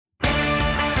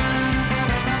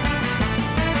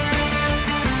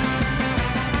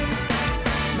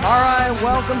All right,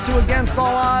 welcome to Against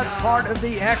All Odds, part of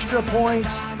the Extra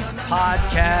Points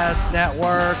Podcast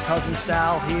Network. Cousin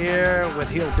Sal here with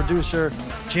heel producer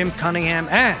Jim Cunningham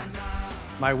and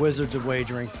my wizards of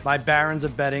wagering, my barons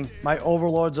of betting, my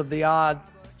overlords of the odd,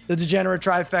 the degenerate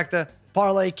trifecta,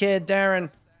 Parlay Kid,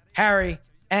 Darren, Harry,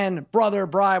 and brother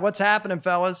Bry. What's happening,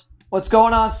 fellas? What's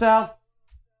going on, Sal?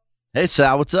 Hey,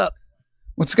 Sal, what's up?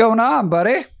 What's going on,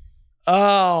 buddy?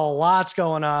 Oh, lots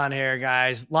going on here,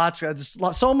 guys.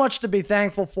 So much to be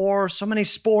thankful for. So many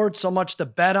sports, so much to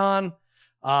bet on.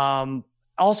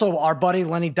 Also, our buddy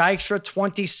Lenny Dykstra,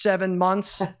 27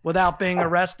 months without being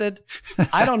arrested.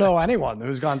 I don't know anyone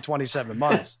who's gone 27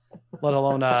 months, let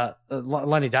alone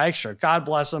Lenny Dykstra. God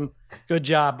bless him. Good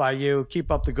job by you.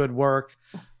 Keep up the good work.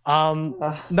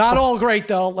 Not all great,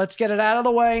 though. Let's get it out of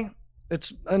the way.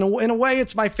 It's in a way,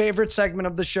 it's my favorite segment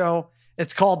of the show.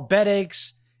 It's called Bet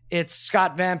Aches. It's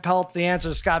Scott Van Pelt. The answer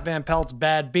to Scott Van Pelt's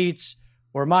bad beats,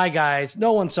 where my guys,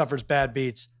 no one suffers bad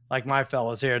beats like my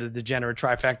fellas here, the degenerate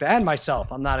trifecta, and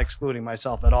myself. I'm not excluding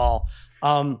myself at all.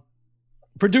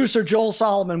 Producer Joel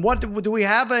Solomon, what do we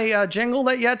have a jingle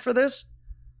yet for this?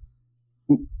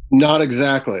 Not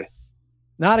exactly.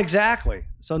 Not exactly.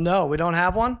 So no, we don't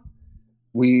have one?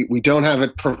 We don't have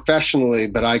it professionally,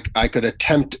 but I could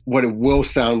attempt what it will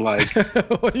sound like.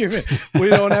 What do you mean? We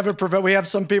don't have it we have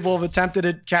some people have attempted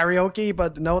it karaoke,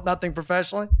 but nothing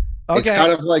professionally. Okay. It's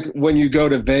kind of like when you go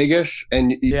to Vegas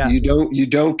and you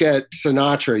don't get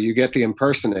Sinatra, you get the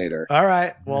impersonator. All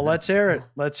right. Well, let's hear it.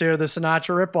 Let's hear the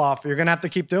Sinatra ripoff. You're gonna have to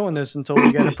keep doing this until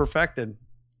we get it perfected.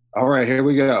 All right, here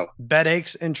we go. Bet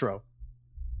Aches intro.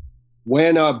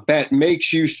 When a bet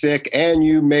makes you sick and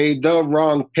you made the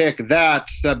wrong pick,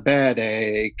 that's a bet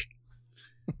ache.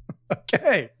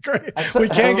 Okay, great. We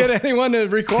can't get anyone to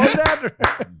record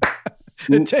that?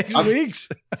 It takes weeks.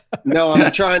 No,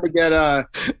 I'm trying to get all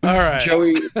right.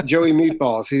 Joey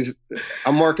Meatballs.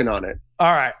 I'm working on it.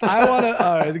 All right. I want to.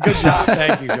 All right. Good job.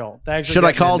 Thank you, Joel. Thanks. Should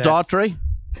I call Daughtry?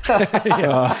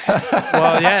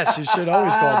 Well, yes, you should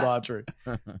always call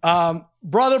Daughtry.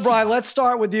 Brother Brian, let's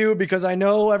start with you because I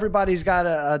know everybody's got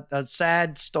a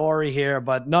sad story here,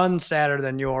 but none sadder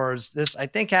than yours. This, I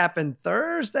think, happened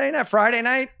Friday night? Friday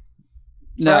night?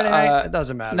 It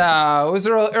doesn't matter. No, it was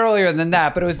earlier than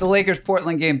that, but it was the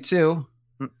Lakers-Portland game too.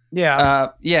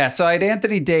 Yeah. So I had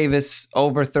Anthony Davis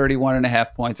over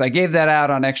 31.5 points. I gave that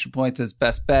out on Extra Points as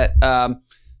best bet.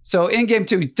 So in game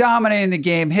two, he's dominating the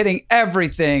game, hitting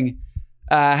everything,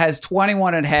 has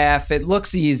 21.5. It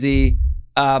looks easy.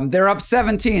 They're up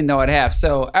 17 though at half.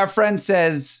 So our friend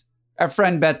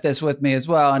bet this with me as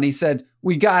well. And he said,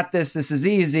 we got this. This is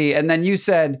easy. And then you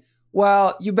said,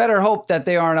 well, you better hope that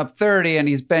they aren't up 30 and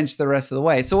he's benched the rest of the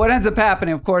way. So what ends up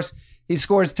happening, of course, he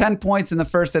scores 10 points in the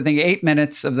first, 8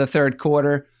 minutes of the third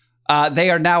quarter.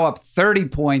 They are now up 30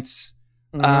 points.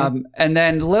 Mm-hmm. And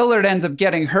then Lillard ends up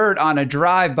getting hurt on a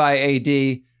drive by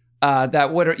AD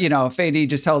that would, if AD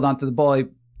just held onto the ball, he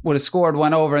would have scored,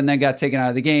 went over, and then got taken out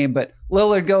of the game. But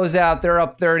Lillard goes out, they're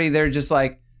up 30. They're just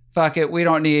like, fuck it, we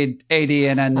don't need AD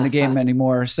and end the game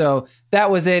anymore. So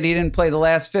that was it. He didn't play the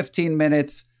last 15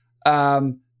 minutes.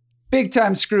 Big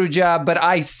time screw job, but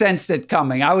I sensed it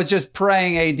coming. I was just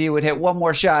praying AD would hit one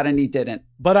more shot, and he didn't.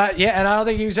 But and I don't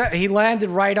think he landed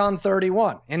right on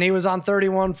 31, and he was on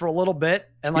 31 for a little bit.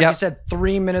 And like you said,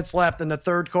 3 minutes left in the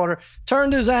third quarter.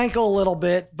 Turned his ankle a little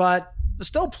bit, but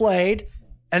still played.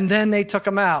 And then they took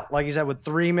him out, like you said, with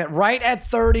 3 minutes, right at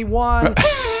 31.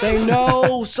 They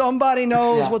know, somebody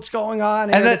knows what's going on,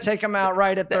 and they take him out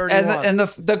right at 31. And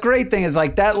the great thing is,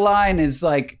 like, that line is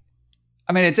like,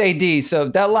 I mean, it's AD, so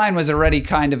that line was already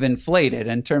kind of inflated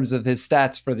in terms of his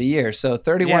stats for the year. So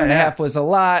 31.5 was a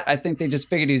lot. I think they just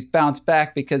figured he's bounced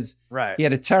back because he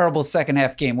had a terrible second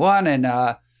half game one.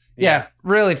 And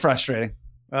really frustrating.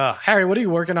 Harry, what are you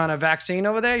working on? A vaccine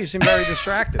over there? You seem very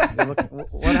distracted.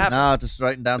 What happened? No, just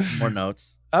writing down some more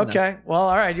notes. Okay. Well,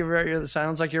 all right. It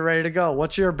sounds like you're ready to go.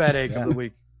 What's your bet ache of the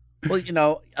week?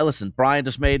 Well, listen, Brian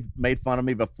just made fun of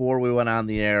me before we went on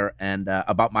the air and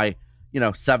about my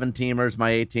 7-teamers,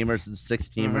 my 8-teamers, and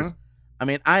 6-teamers. Mm-hmm. I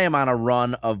mean, I am on a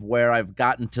run of where I've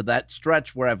gotten to that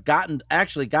stretch where I've gotten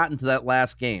to that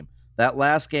last game. That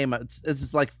last game, it's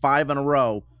just like 5 in a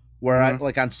row where I,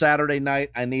 like on Saturday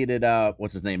night, I needed,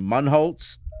 what's his name?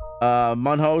 Munholtz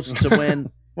to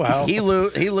win. Wow. He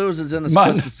loses in a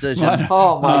split decision.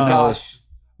 Oh my gosh.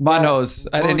 Manos.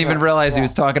 I didn't even realize he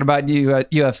was talking about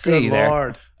UFC. Good there.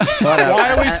 Lord.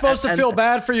 Why are we supposed to feel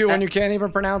bad for you when you can't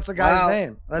even pronounce the guy's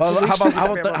name?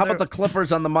 How about the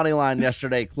Clippers on the money line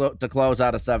yesterday to close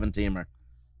out a 7-teamer?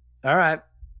 All right.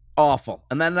 Awful.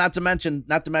 And then not to mention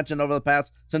over the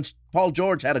past, since Paul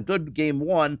George had a good game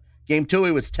 1, game 2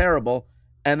 he was terrible,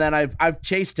 And then I've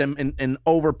chased him in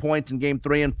over points in game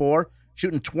 3 and 4,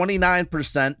 shooting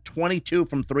 29%, 22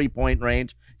 from 3-point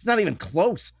range. He's not even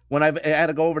close when I've had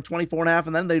to go over 24.5,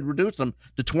 and then they reduced him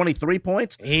to 23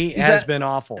 points. He's has been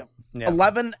awful. Yeah.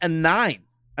 11 and 9.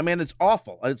 I mean, it's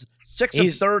awful. It's 6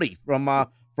 of 30 from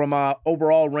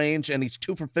overall range, and he's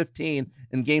 2 for 15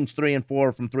 in games 3 and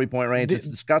 4 from 3-point range. It's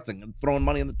disgusting. I'm throwing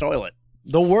money in the toilet.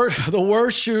 The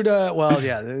worst shooter. Well,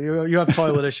 yeah, you have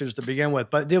toilet issues to begin with,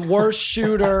 but the worst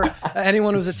shooter,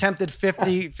 anyone who's attempted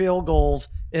 50 field goals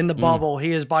in the bubble,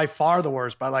 he is by far the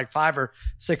worst, by like 5 or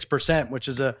 6%, which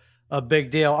is a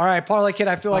big deal. All right, Parlay Kid,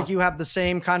 I feel like you have the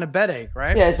same kind of bed ache,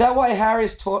 right? Yeah, is that why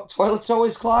Harry's toilet's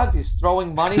always clogged? He's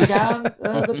throwing money down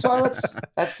the toilets.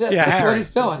 That's it. Yeah, That's Harry. what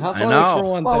he's doing. Huh? I know. For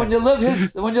one Well, thing.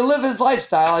 when you live his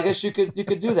lifestyle, I guess you could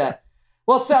do that.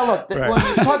 Well, Sal, look, Right. when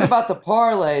you talk about the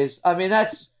parlays, I mean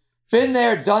that's been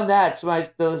there, done that. So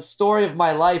the story of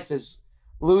my life is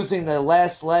losing the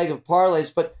last leg of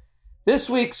parlays. But this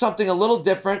week, something a little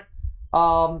different,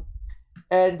 and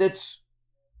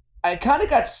I kind of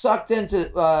got sucked into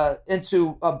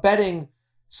betting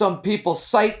some people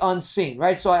sight unseen,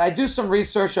 right? So I do some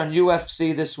research on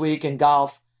UFC this week and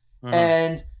golf,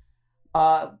 and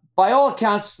by all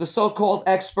accounts, the so-called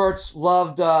experts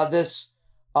loved this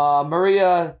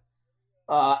Maria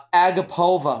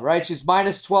Agapova, right? She's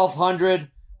minus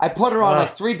 1,200. I put her on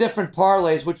like 3 different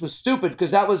parlays, which was stupid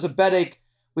because that was a bet ache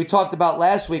we talked about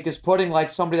last week, is putting like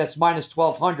somebody that's minus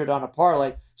 1,200 on a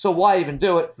parlay. So why even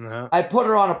do it? I put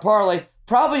her on a parlay.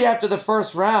 Probably after the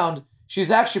first round,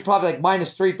 she's actually probably like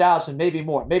minus 3,000, maybe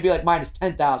more, maybe like minus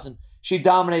 10,000. She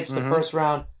dominates the first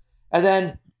round, and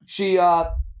then she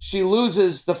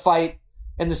loses the fight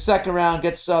in the second round,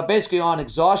 gets basically on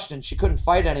exhaustion. She couldn't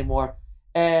fight anymore.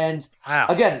 And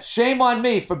again, shame on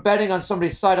me for betting on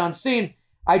somebody's sight unseen.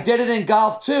 I did it in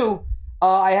golf too.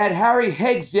 I had Harry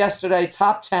Higgs yesterday,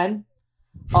 top 10.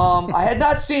 I had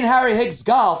not seen Harry Higgs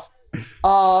golf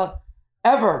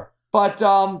ever, but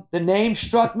the name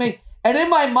struck me. And in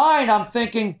my mind, I'm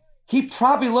thinking he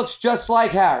probably looks just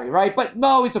like Harry, right? But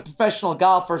no, he's a professional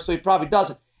golfer, so he probably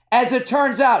doesn't. As it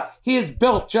turns out, he is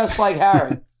built just like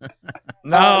Harry.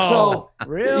 No, so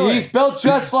really? He's built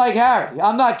just like Harry.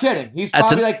 I'm not kidding. He's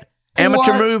probably like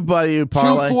Amateur move by you,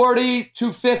 Parlay. 240,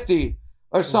 250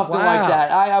 or something Wow. like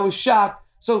that. I was shocked.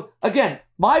 So again,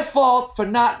 my fault for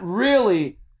not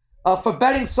really for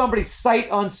betting somebody sight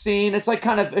unseen. It's like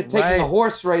kind of taking a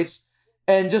horse race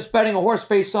and just betting a horse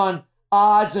based on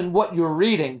odds and what you're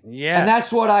reading. Yeah. And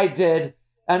that's what I did.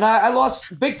 And I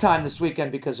lost big time this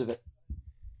weekend because of it.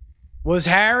 Was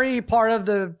Harry part of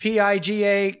the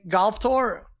PIGA golf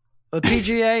tour? The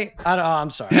PGA? I'm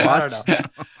sorry. I don't know.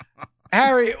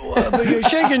 Harry, but you're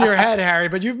shaking your head, Harry,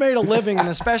 but you've made a living, and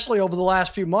especially over the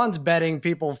last few months, betting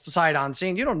people sight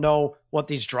unseen. You don't know what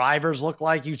these drivers look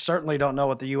like. You certainly don't know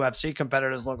what the UFC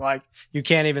competitors look like. You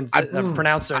can't even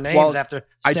pronounce their names after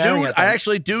staring at them. I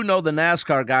actually do know the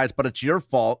NASCAR guys, but it's your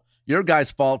fault. Your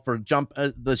guys' fault for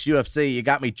this UFC. You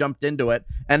got me jumped into it,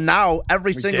 and now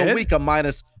every single week a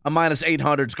minus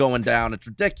 800's going down. It's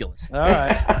ridiculous. All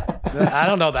right. I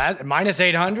don't know that. Minus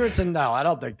 800s? And no, I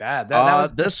don't think that. That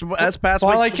was this past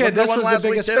Parlay week. Kid, this was the last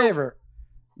week biggest too. favorite.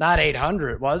 Not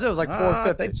 800, was it? It was like 450.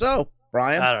 I think so,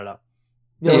 Brian. I don't know.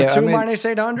 There were two minus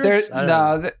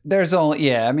 800s? There's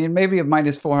only, I mean, maybe a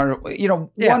minus 400. You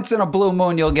know, once in a blue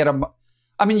moon, you'll get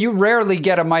you rarely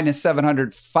get a minus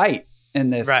 700 fight in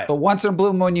this. Right. But once in a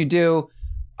blue moon, you do.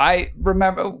 I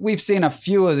remember we've seen a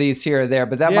few of these here or there,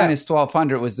 but that minus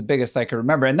 1,200 was the biggest I could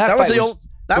remember. And that fight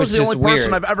was the only person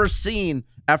weird. I've ever seen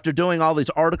after doing all these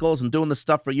articles and doing this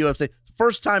stuff for UFC.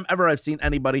 First time ever I've seen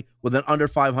anybody with an under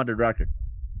 500 record.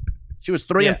 She was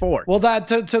 3 and 4. Well, that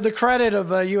to the credit of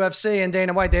UFC and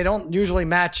Dana White, they don't usually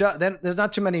match up. There's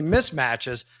not too many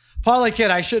mismatches. Parlay Kid,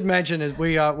 I should mention, is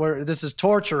this is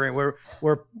torturing.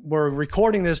 We're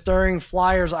recording this during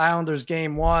Flyers Islanders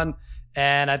game 1,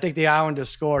 and I think the Islanders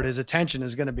scored. His attention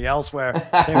is going to be elsewhere.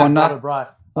 Same with Brother Brian.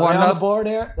 Are they on the board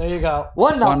here? There you go.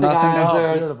 1-0 Islanders.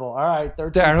 Oh, beautiful. All right.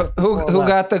 Darren, who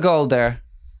got the goal there?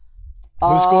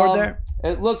 Who scored there?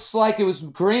 It looks like it was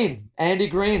Green, Andy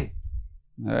Green.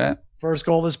 All right. First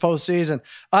goal this postseason.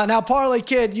 Now, Parlay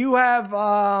Kid, you have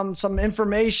some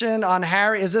information on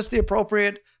Harry. Is this the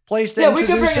appropriate place to introduce we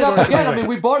can bring it up or again. should I mean,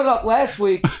 we brought it up last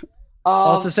week.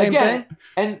 It's the same thing?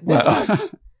 And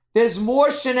there's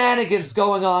more shenanigans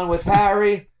going on with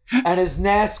Harry and his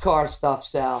NASCAR stuff,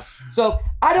 Sal. So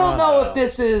I don't know if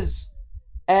this is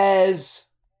as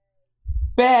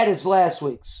bad as last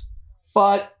week's.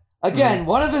 But again,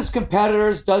 one of his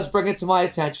competitors does bring it to my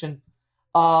attention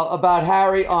about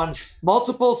Harry on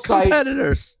multiple sites.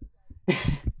 Competitors.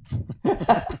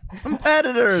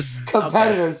 Competitors.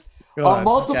 On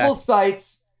multiple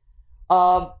sites,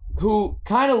 who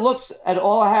kind of looks at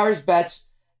all Harry's bets.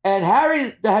 And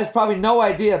Harry has probably no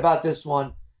idea about this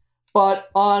one. But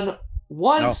on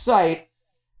one site,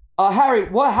 Harry,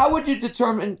 how would you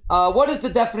determine, what is the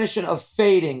definition of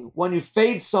fading when you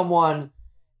fade someone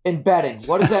in betting?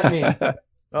 What does that mean?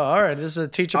 All right, this is a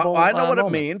teachable I know what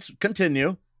moment. it means.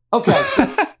 Continue. Okay,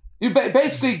 so you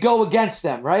basically go against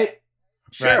them, right?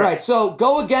 Sure. Right, so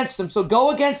go against them. So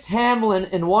go against Hamlin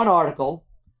in one article,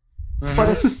 but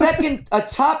a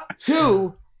top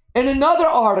two in another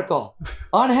article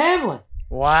on Hamlin.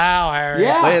 Wow, Harry.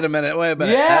 Yeah. Wait a minute.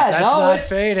 Yeah, That's not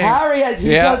fading. Harry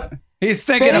does. He's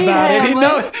thinking Fade about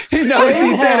Hamlin. it. He knows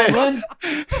he did Hamlin,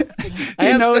 it.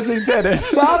 He knows he did it.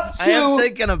 top I am two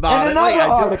thinking about in it. another Wait,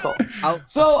 article.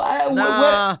 So,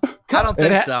 Nah, I don't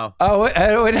think so. Oh,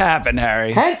 it would happen,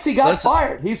 Harry. hence he got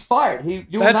fired. He's fired.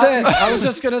 That's it. I was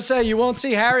just going to say, you won't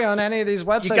see Harry on any of these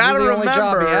websites. You gotta This is the only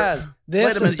job he remember- has. This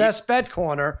Wait a minute, and Best Bet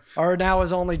Corner are now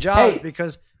his only job Hey,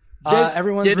 because this-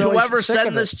 everyone's Did really whoever sick send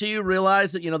of this it. to you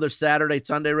realize that there's Saturday,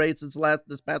 Sunday rates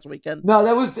this past weekend? No,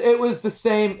 it was the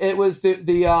same. It was the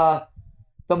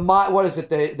what is it?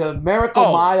 The Miracle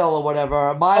Oh. Mile or whatever,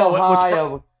 a mile Oh, it was high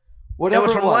from- or whatever It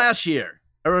was from was. last year.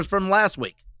 Or it was from last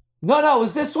week. No, it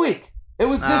was this week. It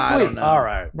was this I don't week. know. All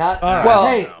right. Not, All right. Well,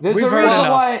 hey, there's we've a heard reason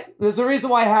enough. why. There's a reason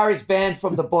why Harry's banned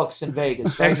from the books in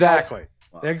Vegas. Right, Exactly.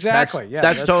 Well, Exactly.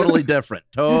 That's totally different.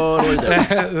 Totally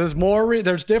different. There's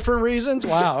there's different reasons.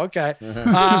 Wow. Okay.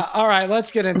 All right.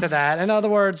 Let's get into that. In other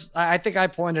words, I think I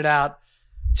pointed out,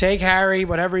 take Harry,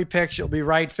 whatever he picks, you'll be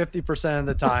right 50% of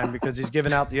the time because he's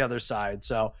giving out the other side.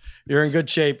 So you're in good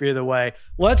shape either way.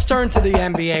 Let's turn to the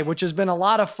NBA, which has been a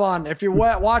lot of fun. If you're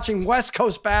watching West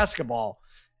Coast basketball,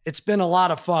 it's been a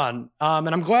lot of fun. And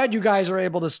I'm glad you guys are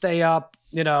able to stay up,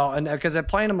 and because they're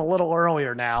playing them a little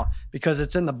earlier now because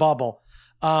it's in the bubble.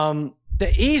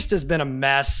 The East has been a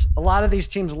mess. A lot of these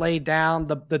teams laid down.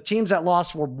 The teams that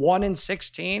lost were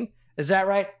 1-16. Is that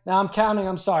right? Now I'm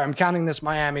counting this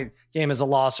Miami game as a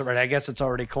loss already. I guess it's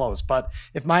already close. But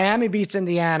if Miami beats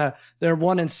Indiana, they're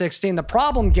 1-16. The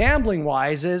problem gambling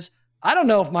wise is I don't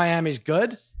know if Miami's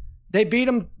good. They beat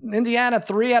Indiana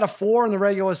 3 out of 4 in the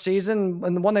regular season.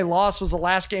 And the one they lost was the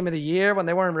last game of the year when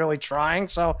they weren't really trying.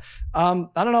 So I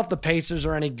don't know if the Pacers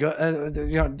are any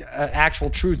good, actual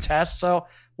true test. So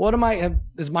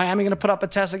is Miami going to put up a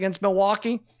test against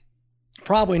Milwaukee?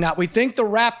 Probably not. We think the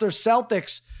Raptors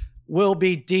Celtics will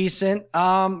be decent.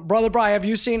 Brother Brian, have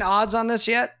you seen odds on this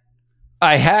yet?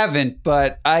 I haven't,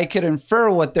 but I could infer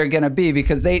what they're going to be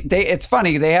because they it's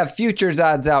funny. They have futures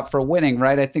odds out for winning,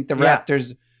 right? I think the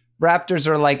Raptors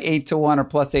are like 8-1 or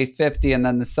plus 850, and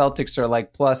then the Celtics are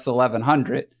like plus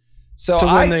 1100. So to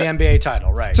win the NBA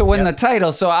title, right? To win the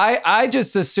title. So I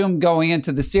just assumed going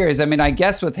into the series. I mean, I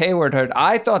guess with Hayward hurt,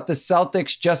 I thought the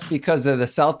Celtics, just because of the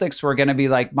Celtics, were going to be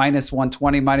like minus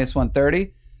 120, minus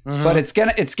 130. But it's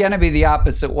gonna be the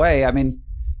opposite way. I mean,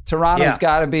 Toronto's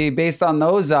got to be, based on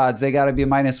those odds, they got to be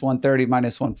minus 130,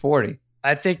 minus 140.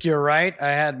 I think you're right. I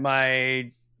had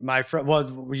my friend.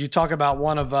 Well, you talk about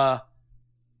one of.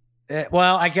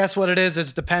 Well, I guess what it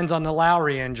is depends on the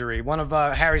Lowry injury. One of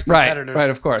Harry's competitors, right,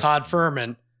 of course, Todd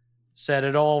Furman, said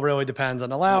it all really depends on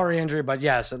the Lowry injury. But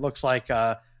yes, it looks like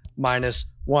minus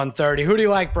 130. Who do you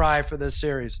like, Bri, for this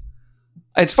series?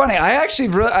 It's funny. I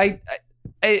actually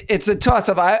it's a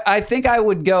toss-up. I think I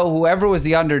would go whoever was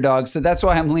the underdog, so that's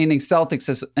why I'm leaning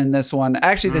Celtics in this one.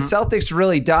 Actually, the Celtics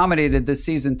really dominated this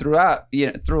season throughout.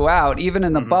 Even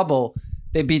in the bubble,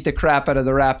 they beat the crap out of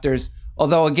the Raptors.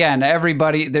 Although, again,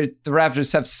 the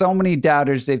Raptors have so many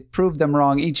doubters. They've proved them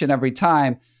wrong each and every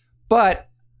time. But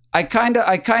I kind of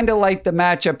like the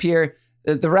matchup here.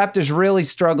 The Raptors really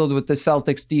struggled with the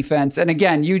Celtics defense. And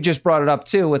again, you just brought it up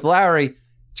too with Lowry.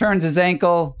 Turns his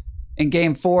ankle in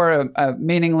game 4, a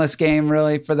meaningless game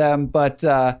really for them. But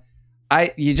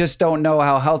you just don't know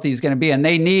how healthy he's going to be. And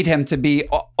they need him to be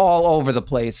all over the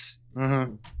place.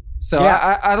 So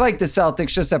I like the Celtics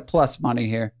just at plus money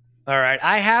here. All right.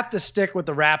 I have to stick with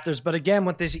the Raptors. But again,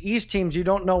 with these East teams, you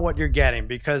don't know what you're getting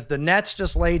because the Nets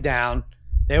just laid down.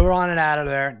 They were on and out of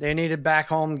there. They needed back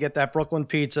home to get that Brooklyn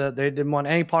pizza. They didn't want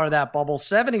any part of that bubble.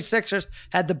 76ers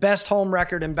had the best home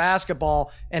record in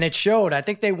basketball, and it showed. I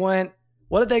think they went,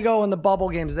 what did they go in the bubble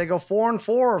games? Did they go 4-4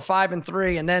 or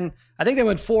 5-3? And then I think they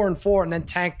went 4-4 and then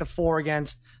tanked the 4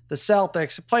 against the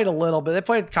Celtics. It played a little bit. They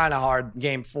played kind of hard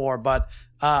game 4, but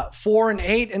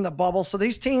 4-8 in the bubble. So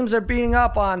these teams are beating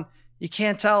up on, you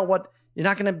can't tell what, you're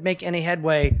not going to make any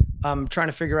headway trying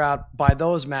to figure out by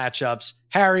those matchups.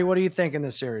 Harry, what do you think in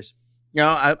this series? You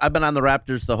know, I've been on the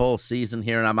Raptors the whole season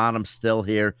here, and I'm on them still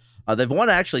here. They've won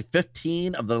actually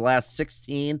 15 of the last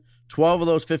 16. 12 of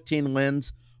those 15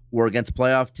 wins were against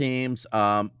playoff teams.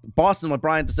 Boston, what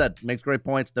Brian just said, makes great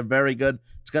points. They're very good.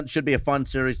 Should be a fun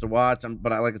series to watch.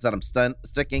 But like I said, I'm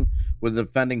sticking with the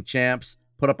defending champs.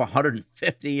 Put up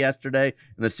 150 yesterday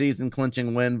in the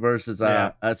season-clinching win versus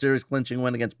a series-clinching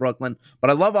win against Brooklyn. But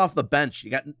I love off the bench.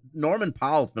 You got Norman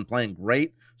Powell's been playing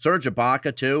great. Serge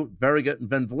Ibaka, too, very good.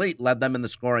 Van Vliet led them in the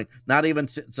scoring. Not even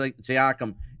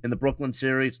Siakam in the Brooklyn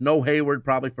series. No Hayward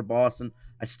probably for Boston.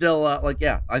 I still,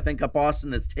 I think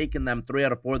Boston has taken them 3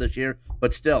 out of 4 this year.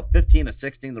 But still, 15 to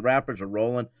 16, the Raptors are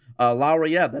rolling.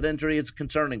 Lowry, that injury is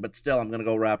concerning. But still, I'm going to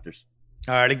go Raptors.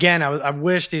 All right. Again, I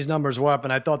wish these numbers were up,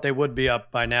 and I thought they would be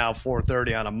up by now,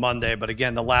 4:30 on a Monday. But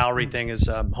again, the Lowry thing is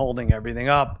holding everything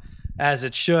up as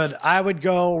it should. I would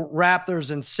go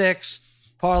Raptors in 6.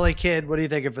 Parlay Kid, what are you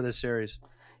thinking for this series?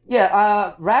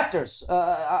 Yeah, Raptors.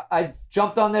 I've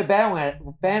jumped on their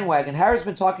bandwagon. Harry's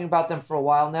been talking about them for a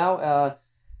while now.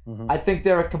 I think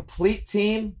they're a complete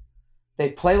team. They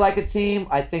play like a team.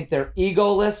 I think they're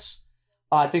egoless.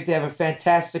 I think they have a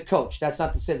fantastic coach. That's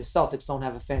not to say the Celtics don't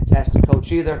have a fantastic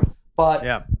coach either. But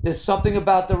there's something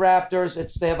about the Raptors.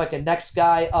 They have like a next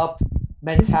guy up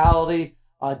mentality.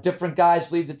 Different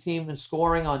guys lead the team in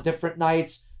scoring on different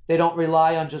nights. They don't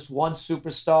rely on just one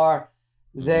superstar.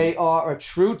 They are a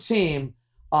true team.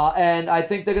 And I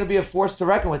think they're going to be a force to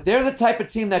reckon with. They're the type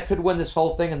of team that could win this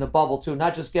whole thing in the bubble, too.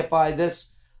 Not just get by this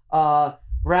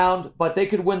round, but they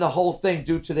could win the whole thing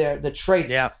due to the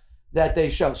traits that they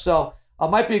show. So it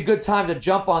might be a good time to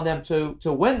jump on them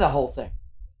to win the whole thing.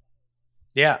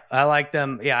 Yeah, I like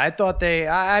them. Yeah, I thought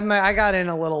I got in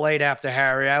a little late after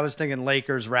Harry. I was thinking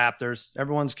Lakers, Raptors.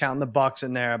 Everyone's counting the Bucks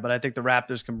in there, but I think the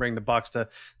Raptors can bring the Bucks to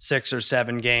 6 or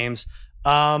 7 games.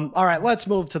 All right, let's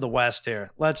move to the West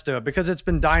here. Let's do it because it's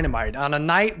been dynamite. On a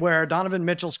night where Donovan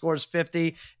Mitchell scores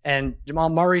 50 and Jamal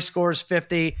Murray scores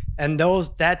 50, and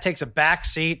that takes a back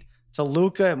seat to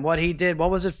Luka and what he did.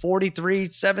 What was it, 43,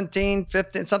 17,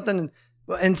 15, something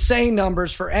insane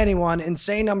numbers for anyone,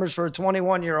 insane numbers for a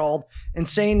 21-year-old,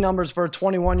 insane numbers for a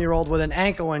 21-year-old with an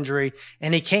ankle injury,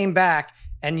 and he came back.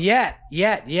 And yet,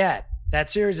 that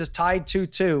series is tied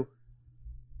 2-2.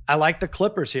 I like the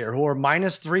Clippers here, who are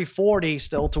minus 340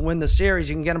 still to win the series.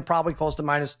 You can get them probably close to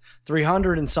minus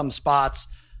 300 in some spots.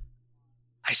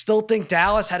 I still think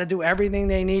Dallas had to do everything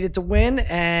they needed to win,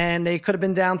 and they could have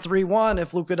been down 3-1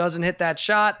 if Luka doesn't hit that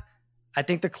shot. I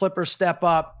think the Clippers step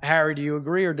up. Harry, do you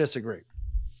agree or disagree?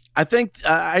 I think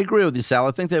I agree with you, Sal.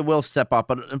 I think they will step up.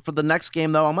 But for the next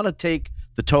game, though, I'm going to take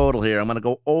the total here. I'm going to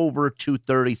go over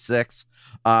 236.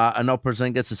 I know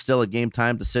Porzingis is still a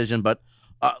game-time decision, but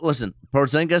listen,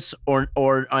 Porzingis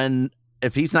and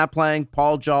if he's not playing,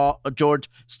 Paul George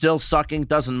still sucking,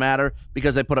 doesn't matter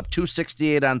because they put up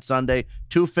 268 on Sunday,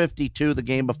 252 the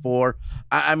game before.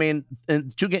 I mean,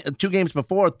 in two games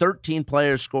before, 13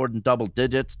 players scored in double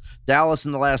digits. Dallas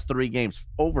in the last 3 games,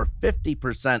 over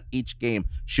 50% each game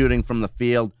shooting from the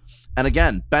field. And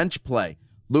again, bench play.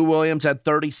 Lou Williams had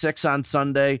 36 on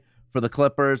Sunday for the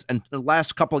Clippers, and the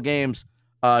last couple of games,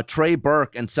 Trey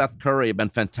Burke and Seth Curry have been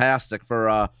fantastic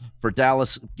for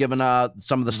Dallas, giving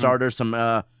some of the starters some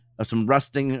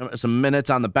minutes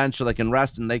on the bench so they can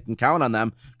rest and they can count on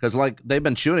them because they've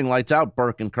been shooting lights out.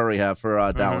 Burke and Curry have for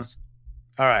Dallas.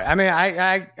 All right. I mean,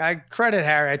 I credit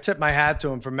Harry. I tip my hat to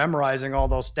him for memorizing all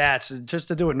those stats. Just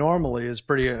to do it normally is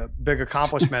pretty big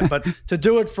accomplishment, but to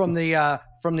do it from the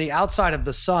outside of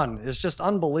the sun is just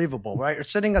unbelievable, right? You're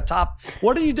sitting atop.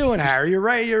 What are you doing, Harry? You're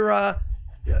right.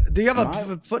 Do you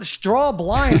have a straw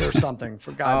blind or something?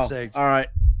 For God's sakes! All right.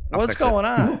 What's going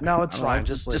on? No, it's fine.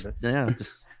 Just leave it. Yeah,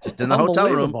 just in the hotel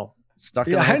room. Stuck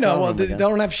in the hotel room. I know. Well, they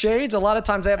don't have shades. A lot of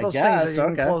times they have those things that you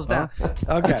can close down.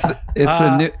 Okay.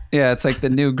 It's like the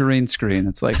new green screen.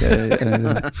 It's like so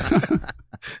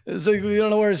you don't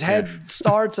know where his head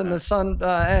starts and the sun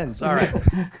ends. All right,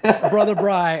 Brother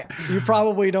Bry, you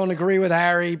probably don't agree with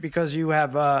Harry because you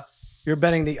have. You're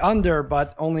betting the under,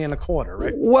 but only in a quarter,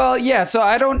 right? Well, yeah. So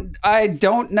I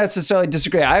don't necessarily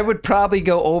disagree. I would probably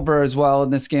go over as well in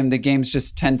this game. These games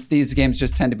just tend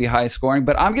to be high scoring,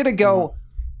 but I'm going to go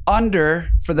under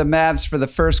for the Mavs for the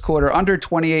first quarter, under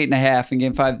 28.5 in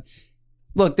Game 5.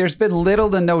 Look, there's been little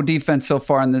to no defense so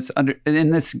far in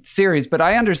this series, but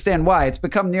I understand why. It's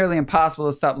become nearly impossible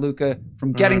to stop Luka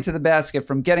from getting to the basket,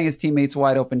 from getting his teammates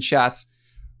wide open shots.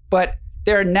 But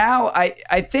there now,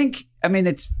 I think. I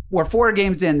mean, we're 4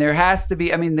 games in. There has to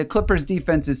be, the Clippers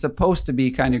defense is supposed to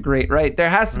be kind of great, right? There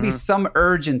has to be some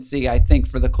urgency, I think,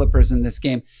 for the Clippers in this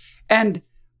game. And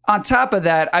on top of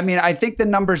that, I mean, I think the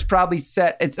number's probably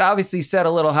set. It's obviously set a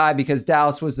little high because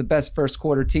Dallas was the best first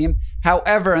quarter team.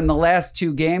 However, in the last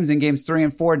 2 games, in games 3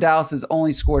 and 4, Dallas has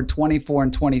only scored 24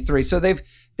 and 23. So they've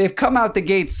come out the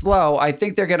gate slow. I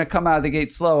think they're going to come out of the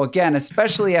gate slow again,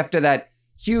 especially after that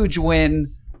huge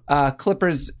win.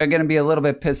 Clippers are going to be a little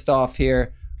bit pissed off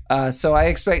here. So I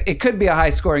expect it could be a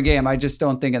high scoring game. I just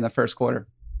don't think in the first quarter.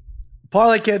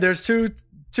 Parlay Kid, there's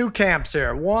two camps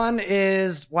here. One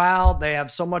is, wow, they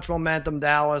have so much momentum,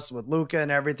 Dallas, with Luka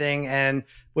and everything. And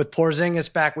with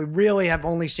Porzingis back, we really have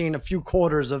only seen a few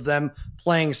quarters of them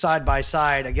playing side by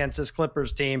side against this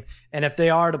Clippers team. And if they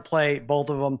are to play both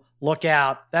of them, look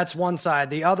out. That's one side.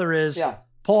 The other is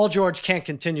Paul George can't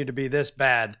continue to be this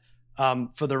bad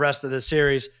for the rest of the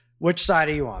series. Which side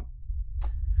are you on?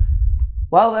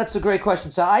 Well, that's a great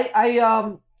question. So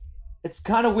I it's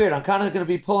kind of weird. I'm kind of going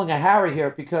to be pulling a Harry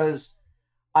here because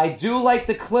I do like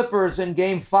the Clippers in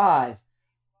Game 5,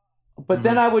 but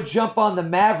then I would jump on the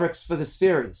Mavericks for the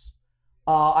series.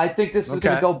 I think this is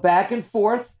going to go back and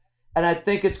forth, and I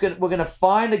think we're going to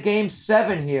find a Game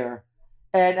 7 here.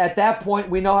 And at that point,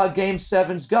 we know how Game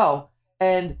 7s go.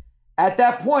 And at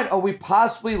that point, are we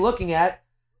possibly looking at,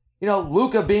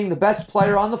 Luka being the best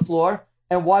player on the floor?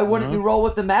 And why wouldn't you roll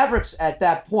with the Mavericks at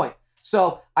that point?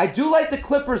 So I do like the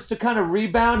Clippers to kind of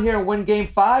rebound here and win Game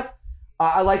 5.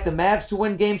 I like the Mavs to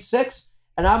win Game 6.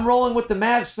 And I'm rolling with the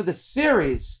Mavs for the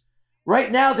series.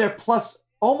 Right now, they're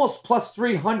almost plus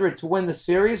 300 to win the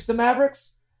series, the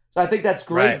Mavericks. So I think that's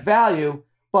great value.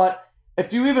 But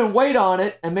if you even wait on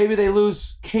it and maybe they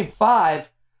lose Game 5,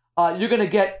 you're going to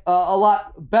get a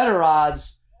lot better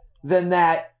odds than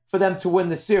that for them to win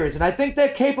the series. And I think they're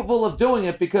capable of doing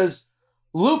it because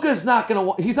Luka's not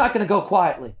going to go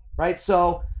quietly, right?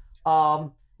 So,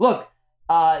 look,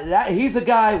 he's a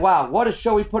guy, wow, what a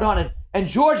show he put on. And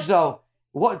George, though,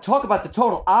 talk about the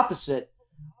total opposite.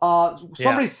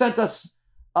 Somebody sent us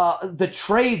the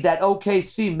trade that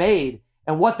OKC made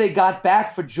and what they got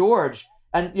back for George.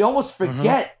 And you almost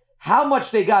forget how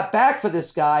much they got back for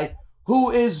this guy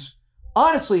who is,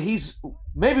 honestly, he's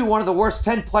maybe one of the worst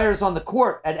 10 players on the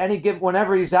court at any given,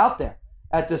 whenever he's out there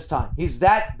at this time. He's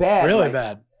that bad. Really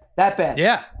bad. That bad.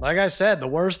 Yeah, like I said, the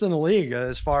worst in the league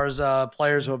as far as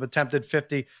players who have attempted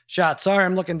 50 shots. Sorry,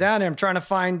 I'm looking down here. I'm trying to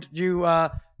find you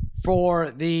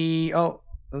for the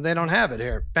they don't have it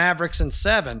here. Mavericks and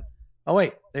 7. Oh,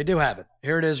 wait, they do have it.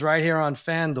 Here it is right here on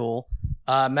FanDuel.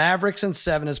 Mavericks and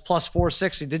 7 is plus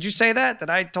 460. Did you say that? Did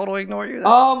I totally ignore you?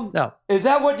 No. Is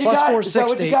that what you plus got? 460. Is that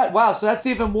what you got? Wow, so that's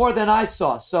even more than I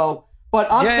saw. So, but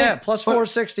I'm plus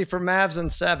 460 for Mavs and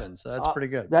 7. So that's pretty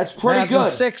good. That's pretty Mavs good. And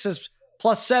 6 is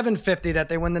plus 750 that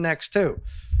they win the next 2.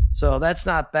 So that's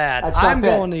not bad. I'm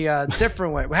going the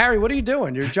different way. Harry, what are you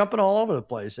doing? You're jumping all over the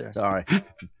place here. Sorry.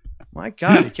 My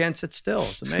God, you can't sit still.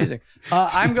 It's amazing.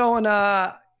 I'm going.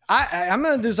 I'm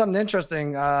going to do something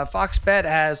interesting. Fox Bet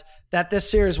has that this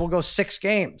series will go 6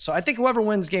 games. So I think whoever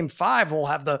wins Game 5 will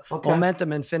have the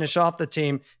momentum and finish off the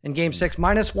team in Game 6.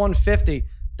 Minus 150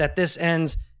 that this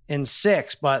ends in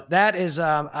 6. But that is,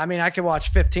 I could watch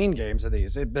 15 games of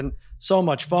these. They've been so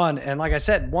much fun. And like I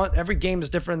said, every game is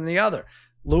different than the other.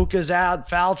 Luka's out,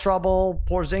 foul trouble.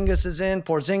 Porzingis is in.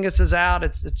 Porzingis is out.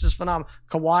 It's just phenomenal.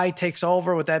 Kawhi takes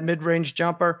over with that mid-range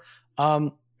jumper.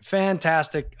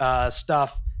 Fantastic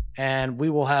stuff. And we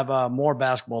will have more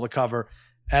basketball to cover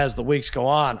as the weeks go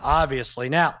on, obviously.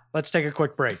 Now, let's take a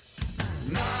quick break.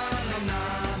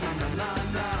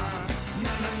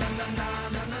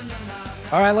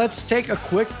 All right, let's take a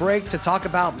quick break to talk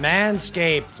about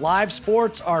Manscaped. Live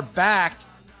sports are back,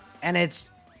 and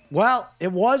it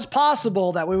was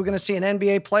possible that we were going to see an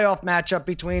NBA playoff matchup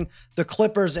between the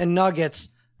Clippers and Nuggets.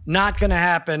 Not going to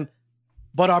happen.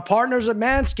 But our partners at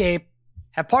Manscaped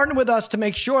have partnered with us to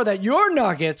make sure that your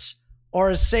Nuggets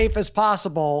are as safe as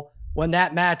possible when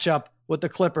that matchup with the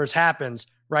Clippers happens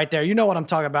right there. You know what I'm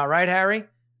talking about, right, Harry?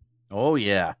 Oh,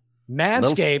 yeah.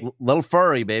 Manscaped. Little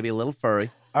furry, baby, a little furry.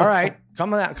 All right,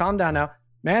 calm down now.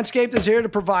 Manscaped is here to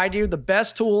provide you the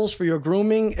best tools for your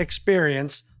grooming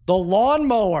experience. The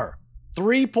Lawnmower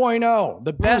 3.0,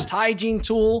 the best hygiene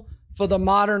tool for the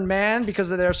modern man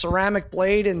because of their ceramic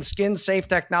blade and skin-safe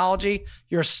technology.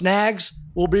 Your snags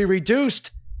will be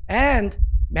reduced. And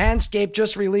Manscaped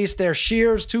just released their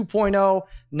Shears 2.0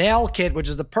 nail kit, which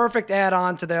is the perfect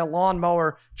add-on to their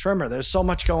lawnmower trimmer. There's so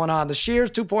much going on. The Shears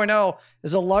 2.0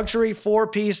 is a luxury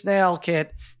 4-piece nail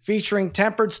kit featuring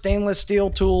tempered stainless steel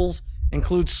tools,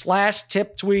 includes slash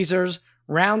tip tweezers,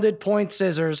 rounded point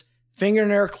scissors,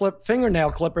 fingernail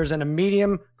clippers, and a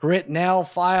medium grit nail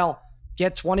file.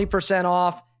 Get 20%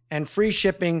 off and free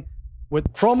shipping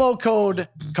with promo code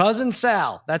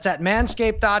CousinSal. That's at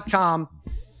manscaped.com.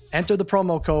 enter the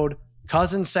promo code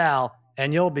Cousin Sal,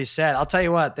 and you'll be set. I'll tell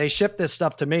you what, they shipped this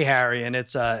stuff to me, Harry, and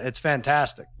it's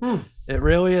fantastic. It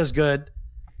really is good.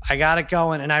 I got it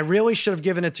going, and I really should have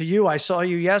given it to you. I saw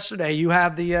you yesterday. You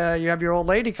have your old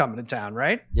lady coming to town,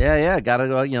 right? Yeah. Got to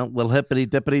go. Little hippity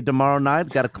dippity tomorrow night.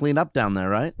 Got to clean up down there,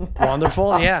 right?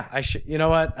 Wonderful. Yeah. I should. You know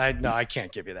what? I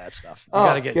can't give you that stuff. You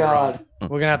got to get your own.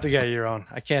 We're gonna have to get your own.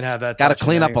 I can't have that. Got to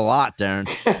clean up a lot, Darren.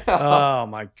 Oh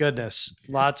my goodness,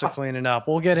 lots of cleaning up.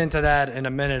 We'll get into that in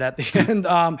a minute at the end.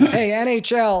 Hey,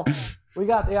 NHL. We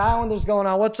got the Islanders going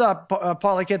on. What's up,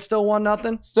 Parlay Kid? Still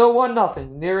 1-0? Still 1-0,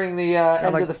 nearing the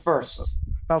end of the first.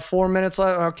 About 4 minutes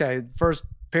left. Okay, first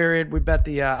period. We bet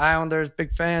the Islanders.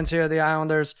 Big fans here of the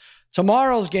Islanders.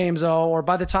 Tomorrow's games, though, or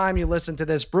by the time you listen to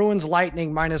this, Bruins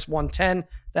Lightning -110.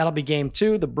 That'll be game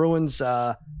 2. The Bruins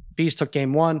Beast took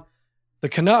game 1. The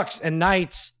Canucks and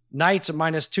Knights at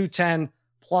 -210,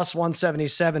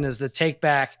 +177 is the take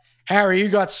back. Harry, you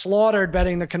got slaughtered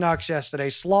betting the Canucks yesterday.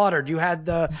 Slaughtered. You had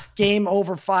the game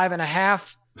over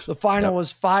 5.5. The final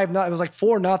was 5-0. It was like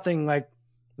 4-0. Like, it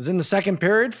was in the second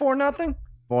period 4-0.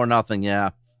 4-0.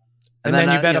 Yeah. And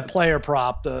then you bet a player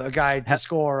prop, a guy to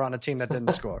score on a team that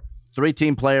didn't score.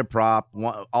 3-team player prop.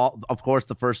 Of course,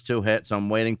 the first 2 hit. So I'm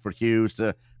waiting for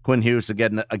Quinn Hughes to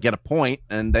get a point,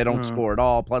 and they don't score at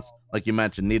all. Plus, like you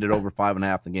mentioned, needed over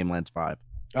 5.5. The game lands 5.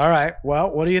 All right.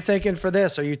 Well, what are you thinking for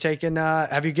this? Are you taking,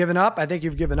 have you given up? I think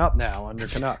you've given up now on your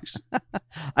Canucks.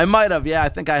 I might have. Yeah, I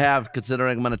think I have,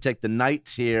 considering I'm going to take the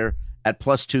Knights here at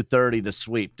 +230 to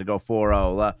sweep, to go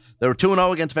 4-0. They were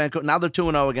 2-0 against Vancouver. Now they're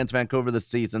 2-0 against Vancouver this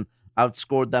season.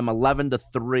 Outscored them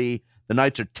 11-3. The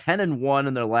Knights are 10-1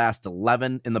 in their last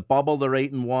 11. In the bubble, they're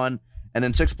 8-1. And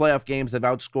in 6 playoff games, they've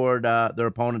outscored their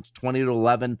opponents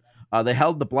 20-11. They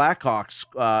held the Blackhawks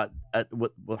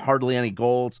with hardly any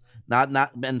goals. And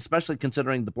especially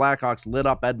considering the Blackhawks lit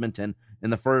up Edmonton in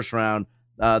the first round.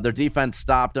 Their defense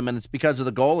stopped them, and it's because of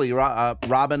the goalie,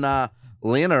 Robin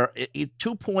Lehner.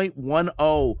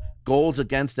 2.10 goals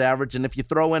against average, and if you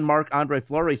throw in Marc-Andre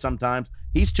Fleury sometimes,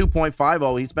 he's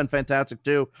 2.50. He's been fantastic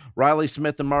too. Riley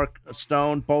Smith and Mark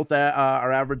Stone both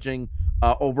are averaging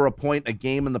over a point a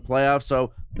game in the playoffs.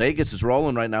 So Vegas is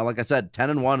rolling right now. Like I said,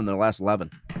 10-1 in their last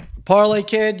 11. Parlay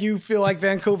Kid, you feel like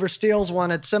Vancouver steals one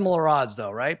at similar odds,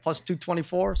 though, right?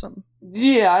 +224 or something.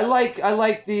 Yeah, I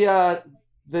like the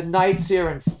Knights here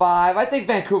in 5. I think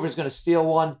Vancouver's going to steal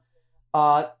one.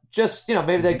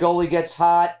 Maybe their goalie gets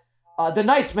hot. The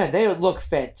Knights, man, they look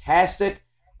fantastic.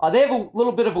 They have a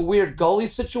little bit of a weird goalie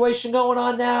situation going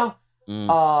on now.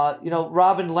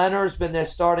 Robin Lehner's been their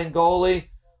starting goalie,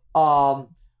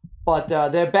 but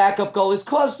their backup goalie's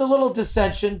caused a little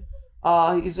dissension.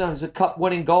 He's a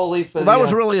cup-winning goalie for. That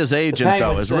was really his agent,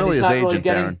 though. It's really his agent,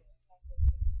 Darren.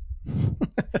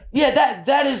 Yeah,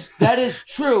 that is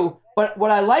true. But what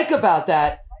I like about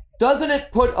that, doesn't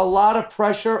it put a lot of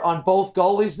pressure on both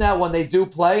goalies now when they do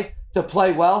play to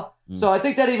play well? So I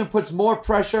think that even puts more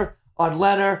pressure on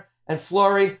Lehner and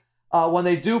Fleury when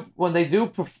they do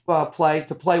play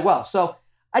to play well. So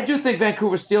I do think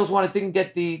Vancouver steals one. I think you can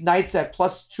get the Knights at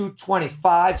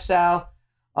 +225, Sal,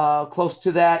 close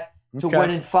to that. To win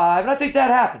in 5, and I think that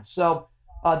happens. So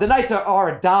the Knights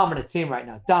are a dominant team right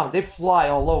now. Dominant. They fly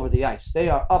all over the ice. They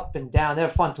are up and down. They're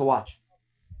fun to watch.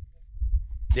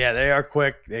 Yeah, they are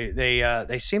quick.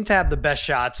 They seem to have the best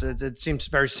shots. It seems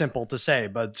very simple to say,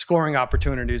 but scoring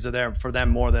opportunities are there for them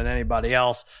more than anybody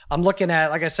else. I'm looking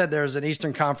at, like I said, there's an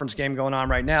Eastern Conference game going on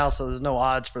right now, so there's no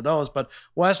odds for those. But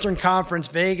Western Conference,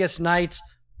 Vegas Knights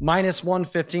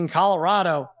 -115,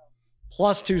 Colorado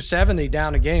 +270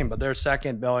 down a game, but they're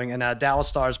second billing, and Dallas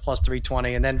Stars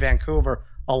 +320, and then Vancouver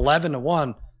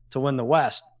 11-1 to win the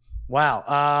West.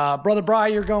 Wow. Brother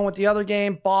Bri, you're going with the other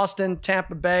game, Boston,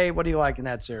 Tampa Bay. What do you like in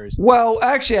that series? Well,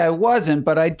 actually, I wasn't,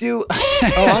 but I do.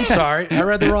 Oh, I'm sorry. I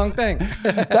read the wrong thing.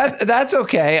 That's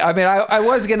okay. I mean, I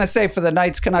was going to say for the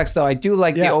Knights Canucks, though, I do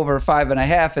like the over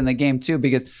 5.5 in the game, too,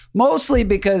 mostly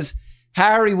because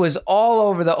Harry was all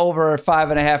over the over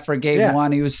 5.5 for game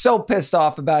 1. He was so pissed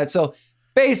off about it. So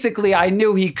basically, I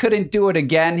knew he couldn't do it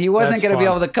again. He wasn't going to be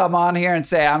able to come on here and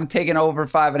say, I'm taking over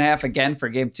 5.5 again for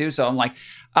game 2. So I'm like,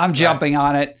 I'm jumping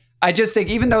on it. I just think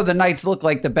even though the Knights look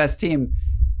like the best team,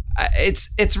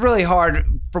 it's really hard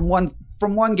from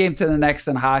one game to the next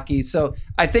in hockey. So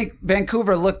I think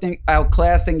Vancouver looked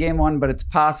outclassed in game 1, but it's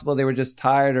possible they were just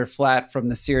tired or flat from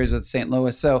the series with St.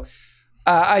 Louis. So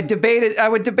I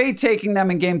would debate taking them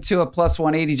in game 2 at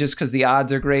 +180 just because the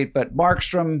odds are great, but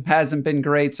Markstrom hasn't been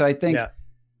great. So I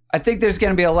think there's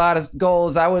going to be a lot of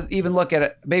goals. I would even look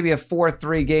at maybe a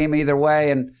 4-3 game either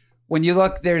way. And when you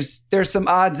look, there's some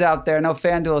odds out there. I know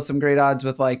FanDuel has some great odds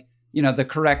with like the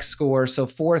correct score. So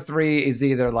 4-3 is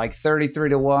either like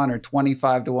 33-1 or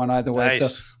 25-1 either way. Nice.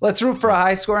 So let's root for a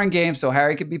high scoring game so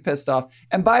Harry could be pissed off.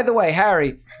 And by the way,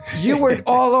 Harry, you were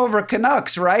all over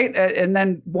Canucks, right? And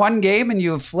then one game and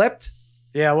you have flipped.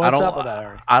 Yeah, what's up with that,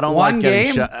 Harry? I don't One like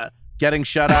game? getting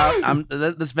shut out.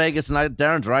 This Vegas night.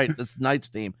 Darren's right. This Knights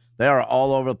team, they are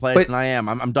all over the place, But- and I am.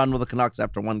 I'm done with the Canucks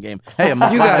after one game. Hey, I'm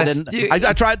You glad gotta-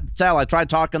 I tried, Sal. I tried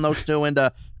talking those two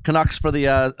into Canucks for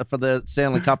the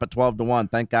Stanley Cup at 12-1.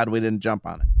 Thank God we didn't jump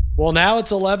on it. Well, now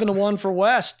it's 11-1 for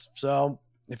West. So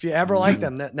if you ever like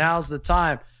them, now's the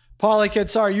time. Parlay Kid,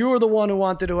 sorry, you were the one who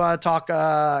wanted to talk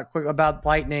quick about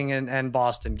Lightning and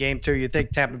Boston. Game 2, you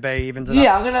think Tampa Bay evens it up?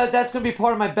 Yeah, that's gonna be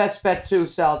part of my best bet too,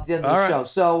 Sal, at the end of the show.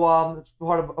 So it's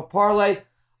part of a parlay.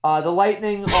 The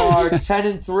Lightning are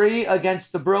 10-3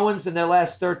 against the Bruins in their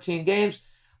last 13 games.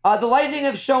 The Lightning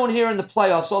have shown here in the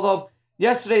playoffs, although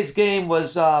yesterday's game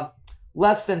was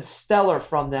less than stellar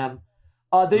from them.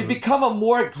 They've become a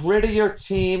more grittier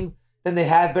team than they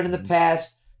have been in the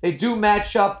past. They do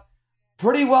match up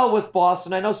pretty well with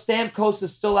Boston. I know Stamkos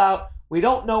is still out. We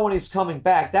don't know when he's coming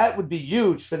back. That would be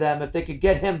huge for them if they could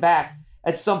get him back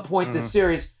at some point this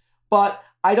series. But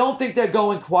I don't think they're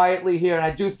going quietly here, and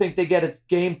I do think they get a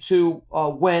Game 2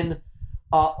 win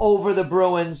over the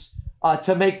Bruins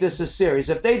to make this a series.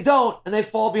 If they don't, and they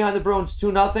fall behind the Bruins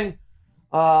 2-0,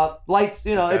 lights,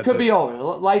 it could be over.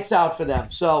 Lights out for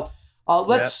them. So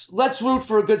let's root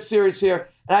for a good series here.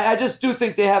 And I just do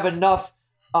think they have enough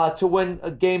to win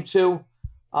a Game 2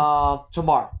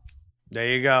 tomorrow. There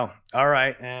you go. All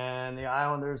right. And the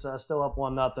Islanders still up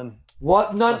 1-0.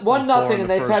 1-0, and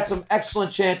they've had first. some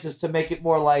excellent chances to make it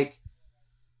more like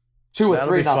 2 or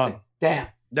That'll be 3-0. fun. Damn.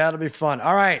 That'll be fun.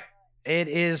 All right. It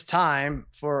is time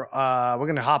for, we're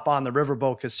going to hop on the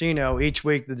Riverboat Casino. Each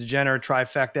week, the Degenerate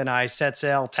Trifecta and I set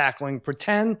sail tackling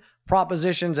pretend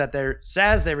propositions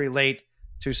as they relate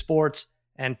to sports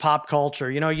and pop culture.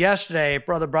 Yesterday,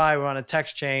 Brother Brian, we were on a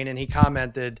text chain, and he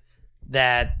commented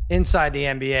that inside the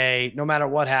NBA, no matter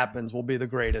what happens, will be the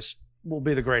greatest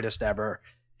ever.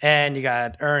 And you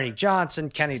got Ernie Johnson,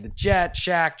 Kenny the Jet,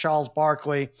 Shaq, Charles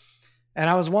Barkley. And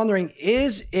I was wondering,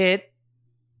 is it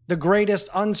the greatest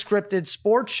unscripted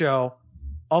sports show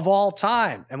of all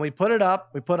time? And we put it up.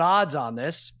 We put odds on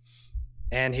this.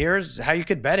 And here's how you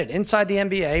could bet it. Inside the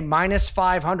NBA,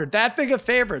 -500. That big a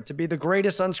favorite to be the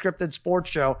greatest unscripted sports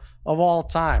show of all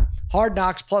time. Hard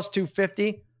Knocks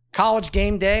 +250. College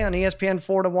Game Day on ESPN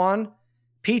 4-1.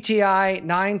 PTI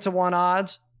 9-1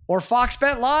 odds. Or Fox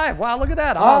Bet Live. Wow, look at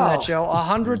that. On that show,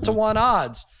 100-1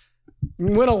 odds. You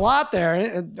win a lot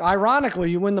there. Ironically,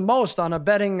 you win the most on a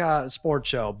betting sports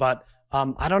show. But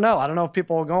I don't know. I don't know if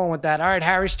people are going with that. All right,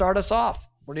 Harry, start us off.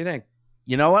 What do you think?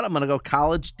 You know what? I'm going to go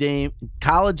College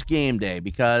Game Day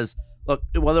because, look,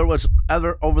 whether it was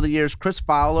ever over the years, Chris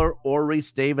Fowler or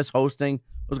Reese Davis hosting,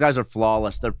 those guys are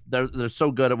flawless. They're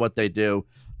so good at what they do.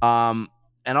 And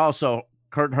also,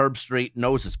 Kurt Herbstreit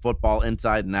knows his football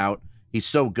inside and out. He's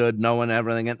so good knowing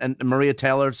everything. And Maria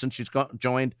Taylor, since she's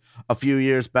joined a few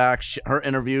years back, her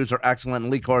interviews are excellent.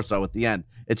 And Lee Corso at the end.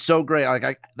 It's so great.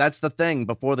 That's the thing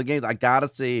before the game. I got to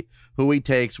see who he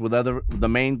takes with the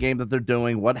main game that they're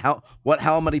doing, what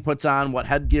helmet he puts on, what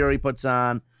headgear he puts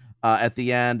on at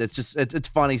the end. It's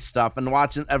funny stuff. And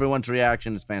watching everyone's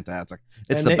reaction is fantastic.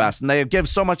 It's the best. And they give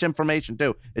so much information,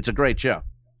 too. It's a great show.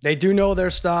 They do know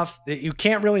their stuff. You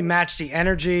can't really match the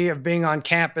energy of being on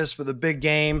campus for the big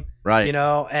game. Right.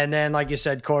 And then, like you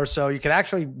said, Corso, you could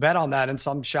actually bet on that in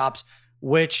some shops,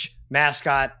 which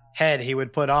mascot head he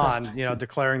would put on,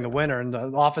 declaring the winner. And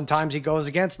oftentimes he goes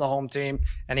against the home team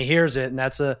and he hears it. And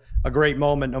that's a great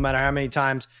moment, no matter how many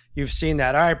times you've seen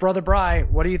that. All right, Brother Bry,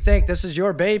 what do you think? This is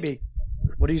your baby.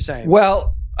 What are you saying?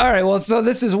 Well, all right. Well, so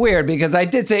this is weird because I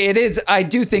did say it is. I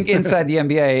do think Inside the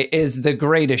NBA is the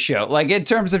greatest show. Like in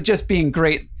terms of just being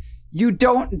great, they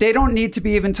don't need to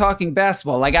be even talking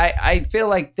basketball. Like I feel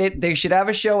like they should have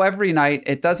a show every night.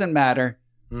 It doesn't matter.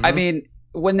 Mm-hmm. I mean,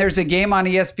 when there's a game on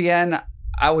ESPN,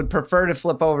 I would prefer to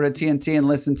flip over to TNT and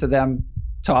listen to them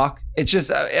talk. It's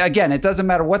just, again, it doesn't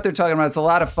matter what they're talking about. It's a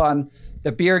lot of fun.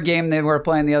 The beer game they were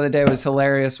playing the other day was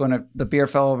hilarious when the beer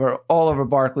fell all over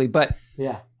Barkley. But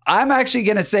yeah. I'm actually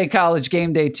going to say College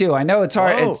Game Day too. I know it's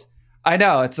hard. Oh. I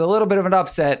know it's a little bit of an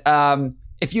upset.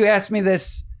 If you asked me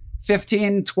this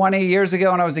 15, 20 years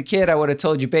ago when I was a kid, I would have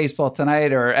told you Baseball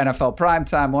Tonight or NFL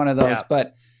Primetime, one of those. Yeah.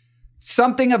 But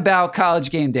something about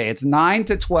College Game Day. It's 9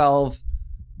 to 12.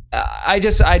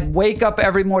 I'd wake up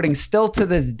every morning still to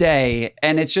this day.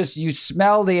 And it's just, you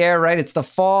smell the air, right? It's the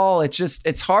fall.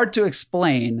 It's hard to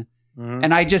explain. Mm-hmm.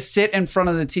 And I just sit in front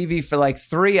of the TV for like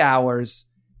 3 hours.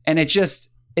 And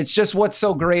it's just what's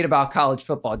so great about college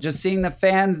football. Just seeing the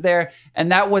fans there,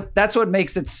 and that's what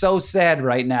makes it so sad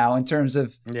right now in terms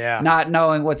of not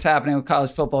knowing what's happening with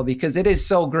college football, because it is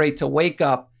so great to wake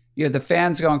up. You have the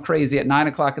fans going crazy at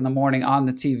 9:00 in the morning on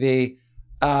the TV.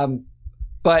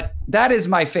 But that is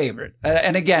my favorite.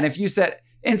 And again, if you said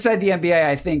inside the NBA,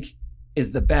 I think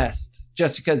is the best,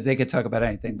 just because they could talk about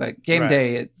anything. But game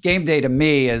day to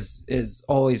me is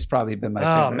always probably been my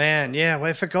favorite. Oh man, yeah.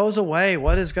 Well, if it goes away,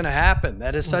 what is going to happen?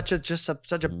 That is such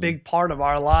a big part of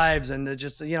our lives, and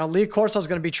Lee Corso is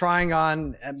going to be trying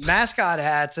on mascot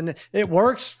hats, and it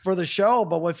works for the show.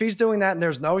 But if he's doing that and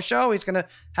there's no show, he's going to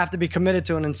have to be committed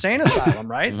to an insane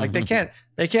asylum, right? Like they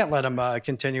can't let him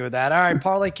continue with that. All right,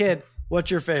 Parlay Kid,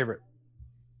 what's your favorite?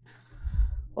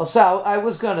 Well, Sal, I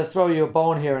was going to throw you a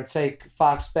bone here and take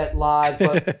Fox Bet Live,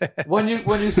 but when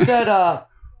you said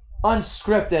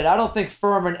unscripted, I don't think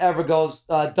Furman ever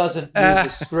doesn't use a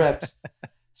script.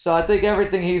 So I think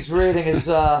everything he's reading is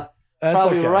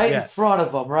probably in front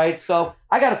of him, right? So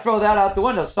I got to throw that out the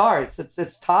window. Sorry,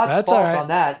 it's Todd's fault on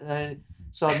that.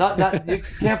 So you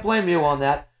can't blame you on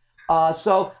that.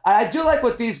 So I do like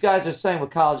what these guys are saying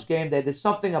with College Game Day. There's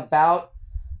something about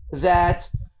that,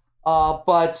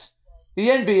 but the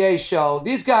NBA show,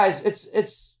 these guys,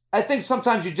 it's. I think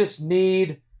sometimes you just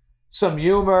need some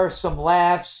humor, some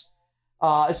laughs,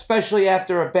 especially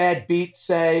after a bad beat,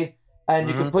 say, and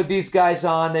you can put these guys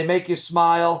on. They make you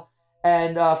smile.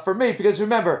 And for me, because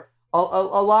remember, a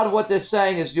lot of what they're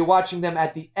saying is you're watching them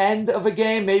at the end of a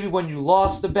game, maybe when you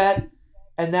lost a bet,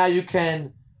 and now you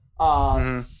can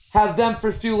have them for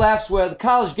a few laughs. Where the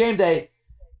College Game Day,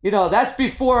 that's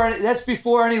before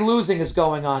any losing is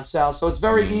going on, Sal. So it's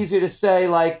very easy to say,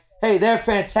 like, hey, they're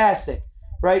fantastic,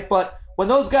 right? But when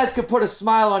those guys can put a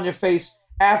smile on your face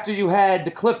after you had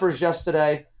the Clippers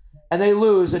yesterday and they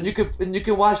lose, and you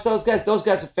can watch those guys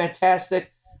are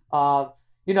fantastic.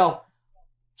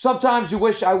 Sometimes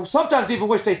sometimes even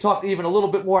wish they talked even a little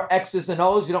bit more X's and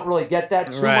O's. You don't really get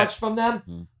that too much from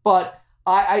them. But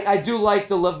I do like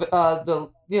the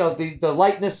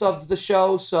lightness of the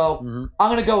show, so I'm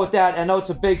going to go with that. I know it's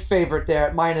a big favorite there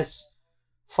at minus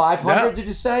 500. Did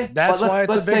you say? That's why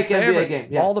it's a big favorite. Game.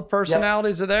 Yeah. All the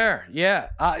personalities are there. Yeah,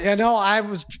 I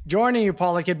was joining you,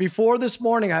 Paulie Kid. Before this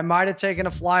morning, I might have taken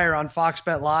a flyer on Fox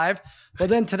Bet Live, but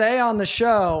then today on the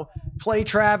show, Clay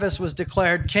Travis was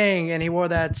declared king, and he wore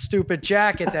that stupid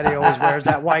jacket that he always wears,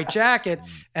 that white jacket.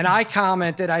 And I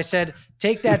commented, I said,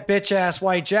 take that bitch ass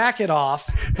white jacket off.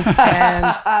 And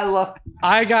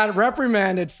I got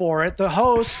reprimanded for it. The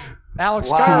host,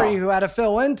 Alex Curry, who had to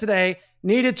fill in today,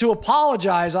 needed to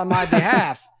apologize on my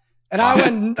behalf. And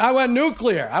I went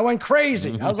nuclear. I went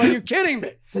crazy. I was like, you kidding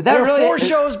me? There were 4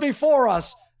 shows before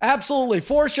us. Absolutely.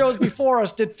 4 shows before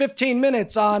us did 15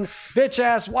 minutes on bitch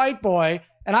ass white boy.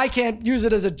 And I can't use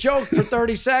it as a joke for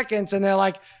 30 seconds. And they're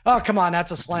like, oh, come on,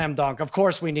 that's a slam dunk. Of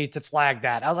course we need to flag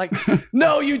that. I was like,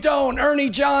 no, you don't.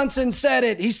 Ernie Johnson said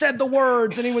it. He said the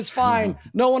words and he was fine.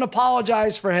 No one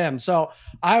apologized for him. So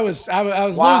I was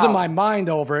losing my mind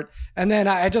over it. And then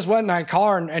I just went in my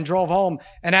car and drove home.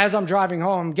 And as I'm driving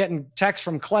home, I'm getting texts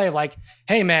from Clay like,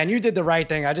 hey, man, you did the right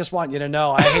thing. I just want you to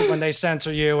know I hate when they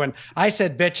censor you. And I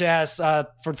said bitch ass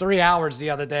for 3 hours the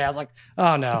other day. I was like,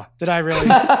 oh, no. Did I really?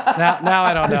 Now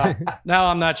I don't know. Now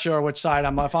I'm not sure which side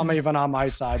if I'm even on my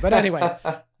side. But anyway,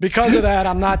 because of that,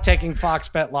 I'm not taking Fox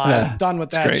Bet Live. I'm done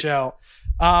with that show.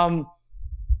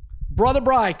 Brother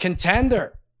Bry,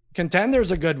 Contender.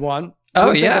 Contender's a good one.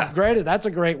 Oh, yeah. That's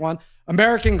a great one.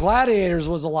 American Gladiators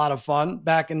was a lot of fun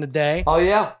back in the day. Oh,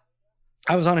 yeah.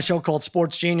 I was on a show called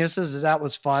Sports Geniuses. That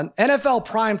was fun. NFL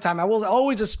Primetime. I will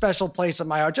always a special place in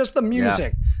my heart. Just the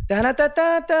music. I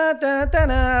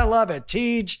love it.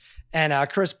 Tej and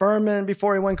Chris Berman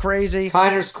before he went crazy.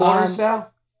 Kiner's Corner,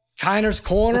 Sal? Kiner's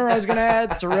Corner, I was going to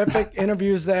add. Terrific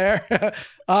interviews there.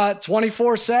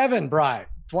 24/7, Bri.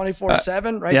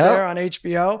 24/7 right there on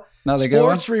HBO.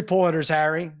 Sports Reporters,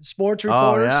 Harry. Sports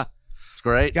Reporters. Oh, yeah. It's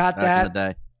great. Got that. In the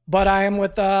day. But I'm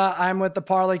with the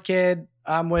Parlay Kid.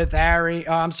 I'm with Harry.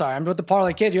 I'm sorry. I'm with the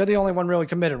Parlay Kid. You're the only one really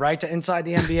committed, right? To Inside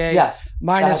the NBA. Yes.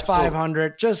 Minus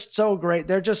 500. Just so great.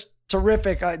 They're just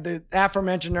terrific. The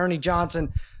aforementioned Ernie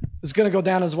Johnson is going to go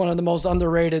down as one of the most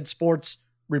underrated sports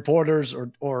reporters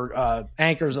or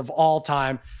anchors of all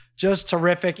time. Just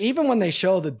terrific. Even when they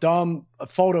show the dumb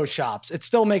Photoshops, it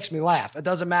still makes me laugh. It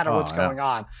doesn't matter what's going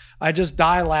on. I just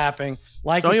die laughing.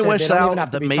 Like don't you you said, wish, they don't Sal, even have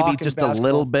to that be maybe talking just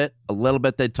basketball. a little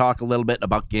bit they talk a little bit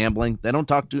about gambling. They don't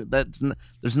talk to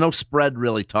there's no spread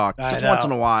really talk. Just once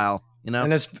in a while, you know.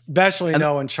 And especially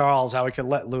knowing Charles, how he could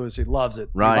let loose. He loves it.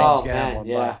 Right. He loves Oh, gambling.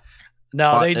 man, yeah. But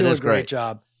no, they do a great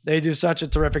job. They do such a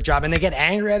terrific job, and they get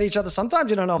angry at each other.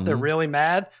 Sometimes you don't know if they're really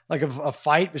mad, like if a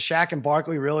fight with Shaq and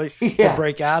Barkley really could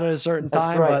break out at a certain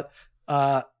time. Right.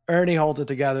 But Ernie holds it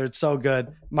together. It's so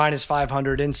good. Minus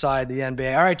 500 inside the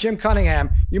NBA. All right, Jim Cunningham,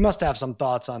 you must have some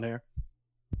thoughts on here.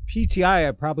 PTI,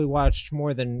 I probably watched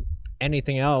more than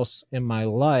anything else in my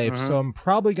life, so I'm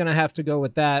probably going to have to go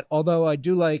with that. Although I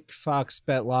do like Fox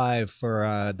Bet Live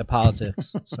for the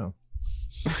politics. So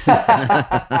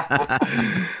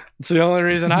it's the only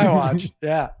reason I watch.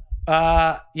 Yeah.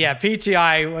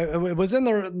 PTI it was in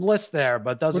the list there,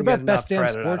 but doesn't get enough Best Damn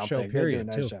credit. Sports Show,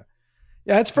 period, too. Job.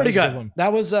 Yeah, it's pretty That was a good. good one.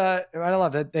 That was I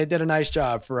love it. They did a nice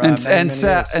job for And many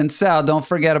Sal, years. don't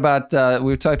forget about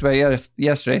we talked about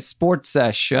yesterday, Sports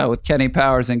Sesh with Kenny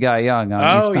Powers and Guy Young on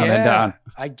Eastbound and Down.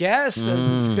 I guess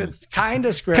it's kind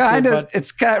of scripted. But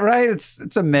it's right.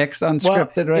 It's a mix,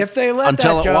 unscripted, right? If they let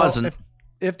Until that it go, wasn't.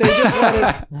 If they just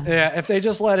let it, if they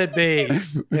just let it be,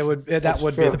 that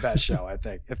would be the best show, I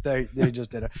think. If they just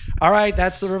did it. All right,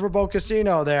 that's the Riverboat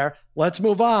Casino there. Let's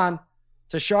move on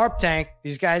to Sharp Tank.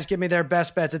 These guys give me their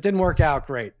best bets. It didn't work out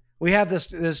great. We have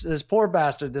this poor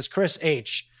bastard, this Chris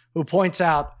H, who points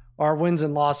out our wins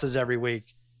and losses every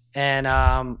week, and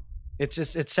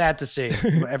it's sad to see.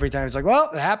 Every time he's like, "Well,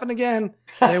 it happened again."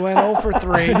 They went 0 for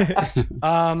 3.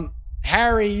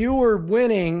 Harry, you were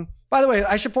winning. By the way,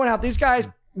 I should point out these guys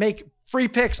make free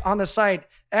picks on the site,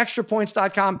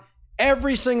 extrapoints.com,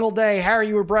 every single day. Harry,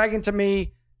 you were bragging to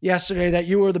me yesterday that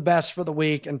you were the best for the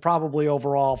week and probably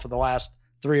overall for the last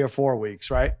 3 or 4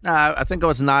 weeks, right? I think it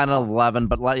was 9-11,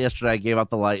 but yesterday I gave out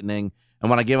the Lightning. And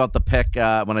when I gave out the pick,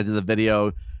 when I did the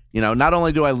video, not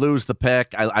only do I lose the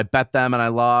pick, I bet them and I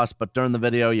lost, but during the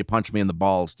video, you punched me in the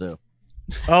balls too.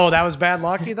 Oh, that was bad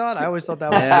luck, you thought? I always thought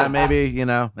that was Yeah, good. maybe,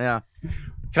 yeah.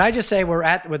 Can I just say we're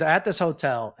at this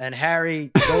hotel and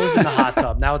Harry goes in the hot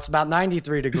tub. Now it's about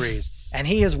 93 degrees and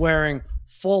he is wearing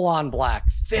full on black,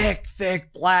 thick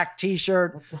black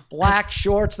t-shirt, black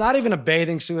shorts, not even a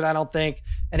bathing suit, I don't think.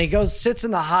 And he sits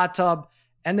in the hot tub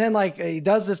and then he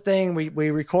does this thing. We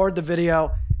record the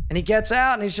video and he gets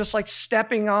out and he's just like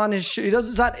stepping on his shoes.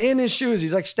 He's not in his shoes.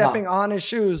 He's like stepping on his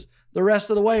shoes the rest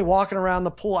of the way, walking around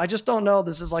the pool. I just don't know.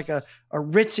 This is like a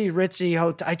ritzy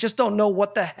hotel. I just don't know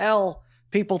what the hell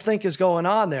people think is going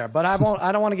on there, but I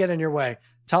don't want to get in your way.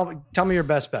 Tell me your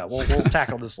best bet. We'll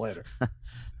tackle this later.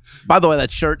 By the way,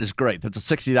 that shirt is great. That's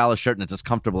a $60 shirt and it's as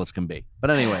comfortable as can be.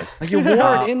 But anyways, like you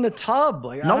wore it in the tub.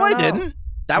 Like, no, I didn't.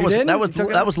 That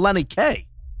was Lenny K.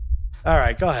 All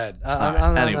right, go ahead.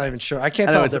 I'm not even sure. I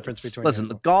can't tell the difference between. Listen,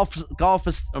 the golf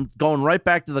is. I'm going right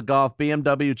back to the golf.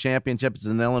 BMW Championship is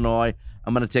in Illinois.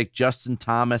 I'm going to take Justin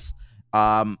Thomas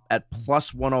at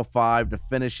plus 105 to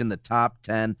finish in the top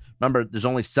 10. Remember, there's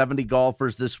only 70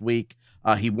 golfers this week.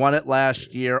 He won it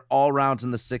last year, all rounds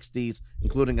in the 60s,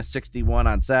 including a 61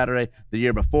 on Saturday. The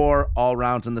year before, all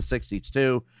rounds in the 60s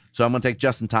too. So I'm going to take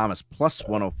Justin Thomas plus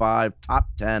 105, top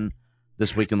 10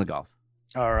 this week in the golf.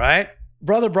 All right.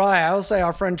 Brother Brian, I will say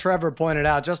our friend Trevor pointed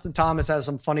out Justin Thomas has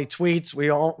some funny tweets.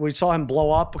 We saw him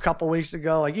blow up a couple weeks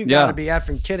ago. Like, you got to be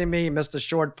effing kidding me. He missed a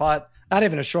short putt. Not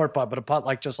even a short putt, but a putt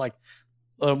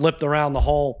lipped around the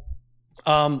hole.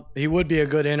 He would be a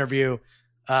good interview.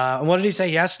 And what did he say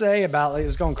yesterday about? He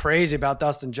was going crazy about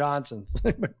Dustin Johnson.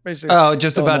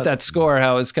 Just about that score,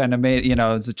 how it's kind of made.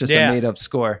 It's just a made up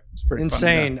score. It's pretty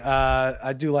insane. Funny,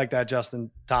 I do like that Justin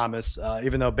Thomas,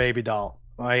 even though Baby Doll,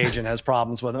 my agent, has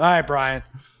problems with him. All right, Brian,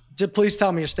 please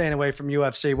tell me you're staying away from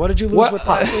UFC. What did you lose with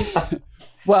last week?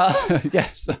 Well,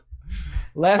 yes.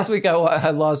 Last week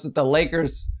I lost with the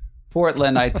Lakers.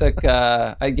 Portland, I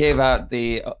gave out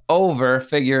the over,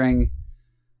 figuring.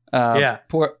 I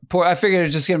figured it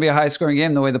was just going to be a high scoring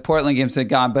game the way the Portland games had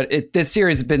gone, but this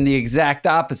series has been the exact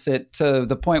opposite, to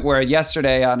the point where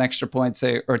yesterday on Extra Points,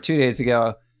 or 2 days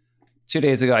ago,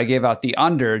 I gave out the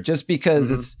under just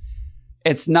because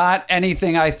it's not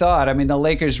anything I thought. I mean, the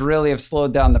Lakers really have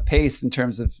slowed down the pace in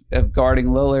terms of guarding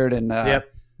Lillard, and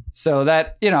so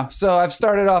that so I've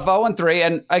started off 0-3,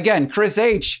 and again, Chris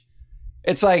H.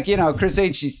 It's like, Chris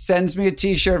H. He sends me a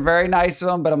T-shirt, very nice of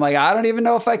him, but I'm like, I don't even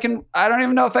know if I can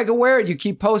wear it. You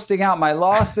keep posting out my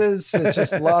losses. It's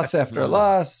just loss after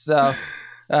loss. So,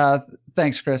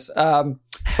 thanks, Chris.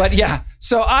 But yeah,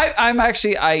 so I'm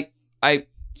actually, I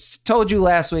told you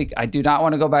last week, I do not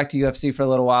want to go back to UFC for a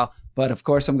little while, but of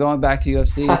course I'm going back to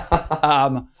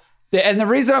UFC. And the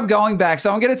reason I'm going back,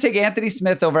 so I'm going to take Anthony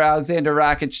Smith over Alexander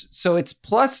Rakic. So it's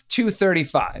plus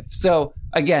 235. So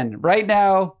again, right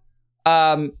now,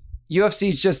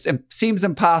 UFC just seems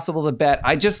impossible to bet.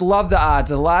 I just love the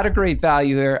odds. A lot of great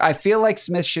value here. I feel like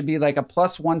Smith should be like a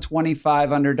plus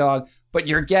 125 underdog, but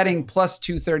you're getting plus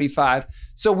 235.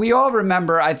 So we all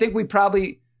remember, I think we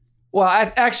probably Well,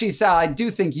 actually, Sal, I do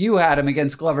think you had him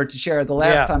against Glover Teixeira the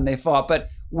last time they fought, but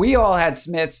we all had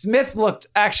Smith. Smith looked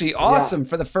actually awesome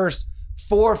for the first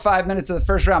 4 or 5 minutes of the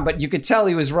first round, but you could tell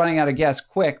he was running out of gas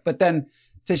quick. But then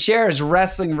Teixeira's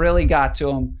wrestling really got to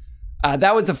him.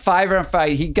 That was a 5-round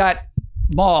fight. He got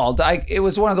mauled. It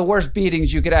was one of the worst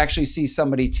beatings you could actually see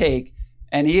somebody take,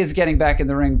 and he is getting back in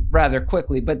the ring rather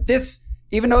quickly. But this,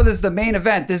 even though this is the main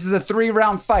event, this is a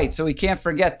 3-round fight, so we can't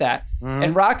forget that.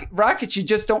 And Rakic, you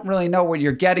just don't really know what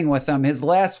you're getting with him. His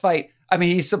last fight, I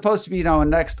mean, he's supposed to be, a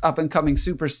next up-and-coming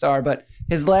superstar, but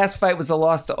his last fight was a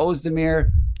loss to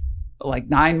Ozdemir like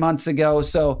 9 months ago.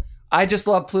 So I just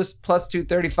love plus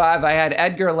 235. I had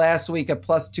Edgar last week at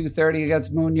plus 230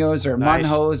 against Munoz or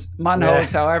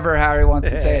Munhoz, however Harry wants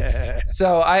to say it.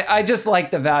 So I just like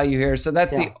the value here. So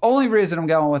that's the only reason I'm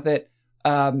going with it.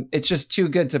 It's just too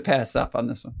good to pass up on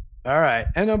this one. All right.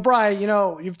 And Brian,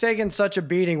 you've taken such a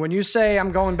beating. When you say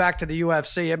I'm going back to the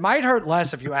UFC, it might hurt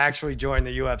less if you actually join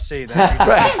the UFC than if you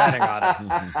just betting on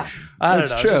it. I don't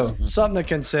know. True. Just something to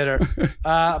consider.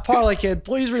 Parlay Kid,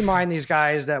 please remind these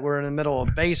guys that we're in the middle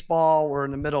of baseball. We're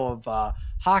in the middle of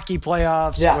hockey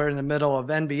playoffs. Yeah. We're in the middle of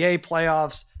NBA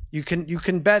playoffs. You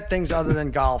can bet things other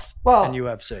than golf and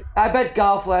UFC. I bet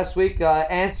golf last week.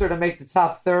 Answer to make the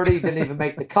top 30, didn't even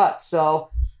make the cut.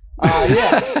 So,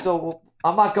 so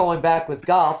I'm not going back with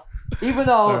golf, even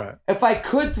though if I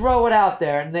could throw it out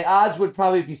there, and the odds would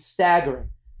probably be staggering.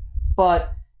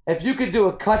 But if you could do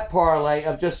a cut parlay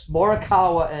of just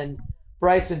Morikawa and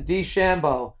Bryson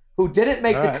DeChambeau, who didn't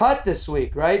make the cut this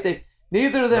week, right?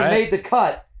 Neither of them made the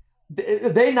cut.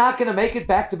 They're not going to make it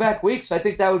back-to-back weeks. I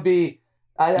think that would be.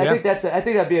 I think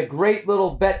that'd be a great little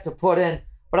bet to put in.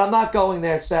 But I'm not going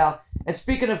there, Sal. And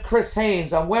speaking of Chris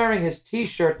Haynes, I'm wearing his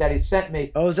T-shirt that he sent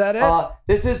me. Oh, is that it?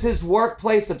 This is his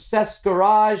workplace, Obsessed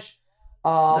Garage.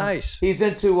 Nice. He's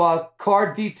into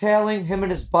car detailing, him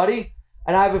and his buddy.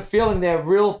 And I have a feeling they're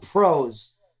real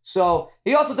pros. So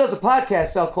he also does a podcast,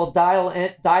 Sal, called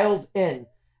Dialed In.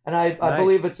 And I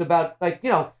believe it's about,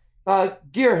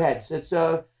 gearheads. It's,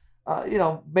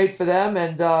 made for them.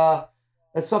 And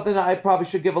it's something that I probably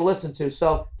should give a listen to.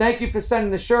 So thank you for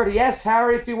sending the shirt. He asked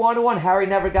Harry if he wanted one. Harry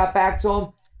never got back to him.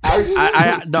 He's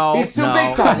too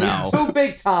big time. No. He's too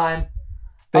big time.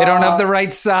 They don't have the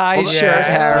right size shirt,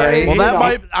 Harry. Well,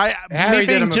 that Harry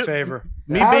did him a favor.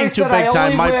 Harry being too said, big I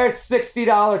time. only wear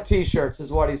 $60 T-shirts,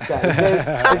 is what he said.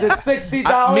 Is it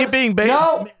 $60? Me being big.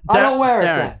 No, I don't wear it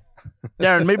then.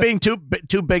 Darren, me being too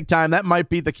big time, that might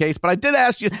be the case. But I did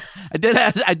ask you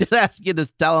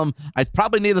to tell him I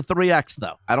probably need a 3X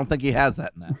though. I don't think he has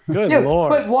that in that. Good Lord!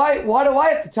 But why do I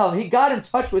have to tell him? He got in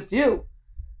touch with you,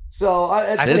 so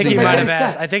I think he might have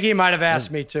asked. I think he might have asked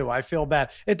me too. I feel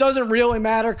bad. It doesn't really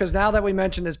matter because now that we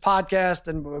mentioned his podcast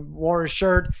and wore his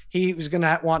shirt, he was going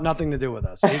to want nothing to do with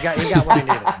us. He got what he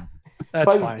needed.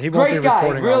 That's fine. He won't be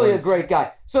recording. Really a great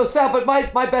guy. So Sal, but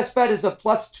my best bet is a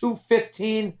plus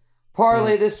 215.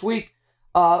 Parlay this week.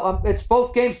 It's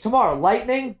both games tomorrow.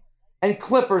 Lightning and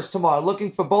Clippers tomorrow.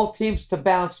 Looking for both teams to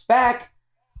bounce back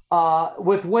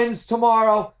with wins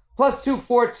tomorrow. Plus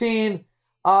 214.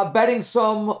 Betting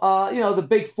some, the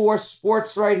big four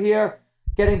sports right here.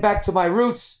 Getting back to my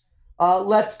roots.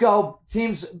 Let's go.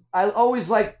 Teams. I always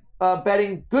like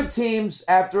betting good teams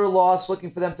after a loss,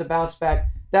 looking for them to bounce back.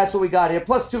 That's what we got here.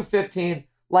 Plus 215.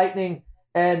 Lightning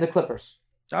and the Clippers.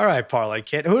 All right, Parlay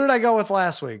Kid. Who did I go with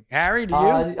last week? Harry, do you?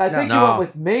 I think you went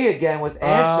with me again with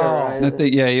Answer.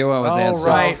 You went with Answer.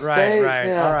 Right.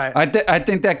 All right. I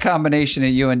think that combination of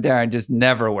you and Darren just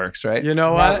never works, right? You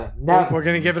know what? Never. We're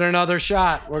gonna give it another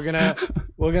shot. We're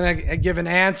gonna give an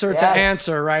answer to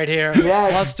Answer right here.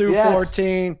 Yes. Plus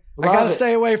 214. I gotta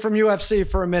stay away from UFC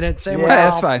for a minute. Same with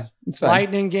that's fine. It's fine.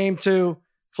 Lightning game 2,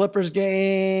 Clippers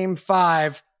game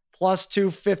 5. Plus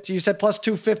 250. You said plus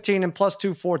 215 and plus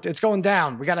 240. It's going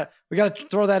down. We gotta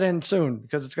throw that in soon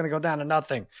because it's gonna go down to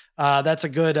nothing. That's a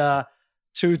good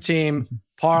 2-team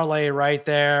parlay right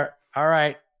there. All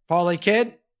right, Parlay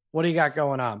Kid, what do you got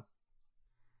going on?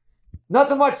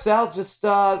 Nothing much, Sal. Just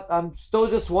I'm still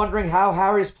just wondering how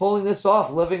Harry's pulling this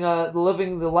off, living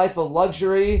the life of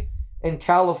luxury in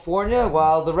California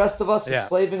while the rest of us is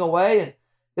slaving away, and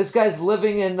this guy's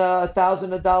living in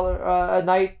 $1,000 a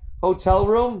night hotel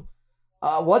room.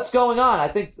 What's going on? I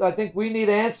think we need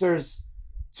answers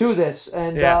to this.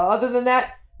 And other than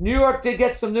that, New York did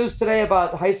get some news today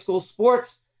about high school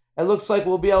sports. It looks like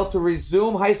we'll be able to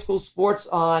resume high school sports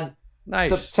on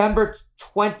September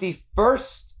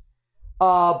 21st.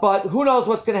 But who knows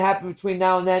what's going to happen between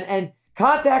now and then. And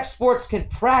contact sports can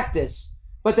practice,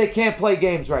 but they can't play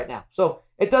games right now. So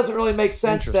it doesn't really make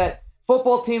sense that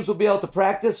football teams will be able to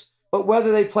practice, but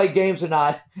whether they play games or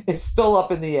not is still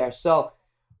up in the air. So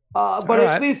But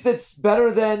at least it's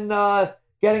better than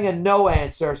getting a no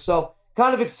answer. So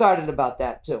kind of excited about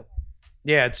that too.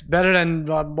 Yeah, it's better than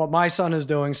what my son is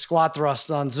doing, squat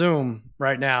thrusts on Zoom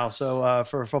right now. So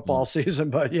for football season,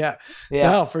 but yeah,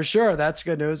 no, for sure. That's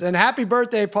good news. And happy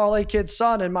birthday, Parlay Kid's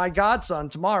son and my godson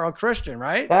tomorrow, Christian,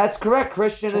 right? That's correct.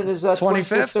 Christian and his twin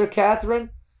sister,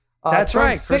 Catherine. That's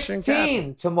right.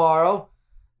 16 tomorrow.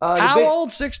 How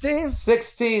old? 16?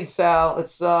 16, Sal.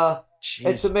 It's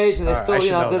amazing. They're still,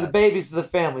 they're the babies of the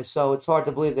family, so it's hard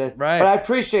to believe that. Right. But I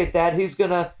appreciate that. He's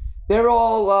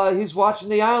watching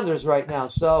the Islanders right now.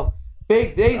 So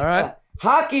big day.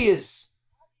 Hockey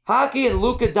and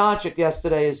Luka Doncic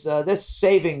yesterday is they're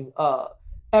saving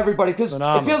everybody because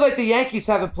it feels like the Yankees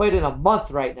haven't played in a month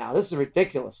right now. This is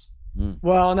ridiculous.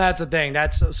 Well, and that's the thing.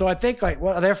 So I think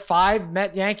are there 5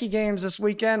 Met Yankee games this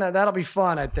weekend? That'll be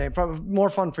fun. I think probably more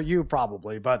fun for you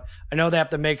probably, but I know they have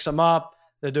to make some up.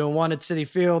 They're doing one at Citi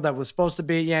Field that was supposed to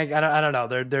be Yankee. I don't know.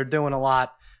 They're doing a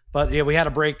lot. But yeah, we had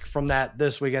a break from that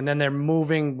this week, and then they're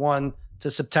moving one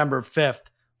to September 5th.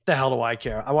 The hell do I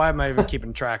care? Why am I even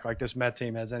keeping track like this Met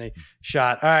team has any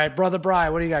shot? All right, Brother Bry,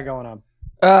 what do you got going on?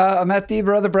 I'm at the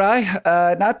Brother Bry.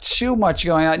 Not too much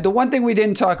going on. The one thing we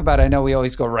didn't talk about, I know we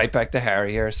always go right back to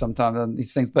Harry here sometimes on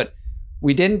these things, but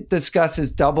we didn't discuss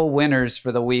his double winners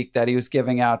for the week that he was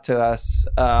giving out to us.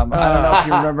 I don't know if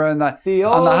you remember on the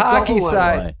hockey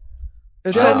side. Right.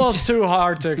 It's almost too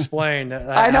hard to explain.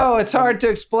 I know it's hard to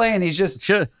explain. He's just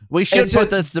we should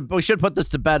put this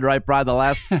to bed, right, Brian?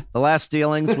 The last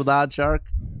stealings with Odd Shark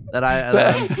that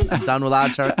I'm done with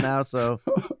Odd Shark now. So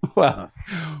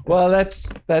well,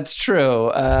 that's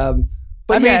true.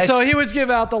 But so he would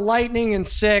give out the Lightning in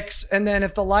 6, and then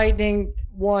if the Lightning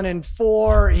won in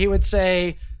 4, he would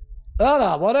say, "Oh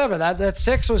no, whatever. That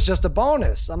 6 was just a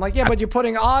bonus." I'm like, yeah, but you're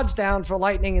putting odds down for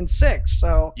Lightning in 6,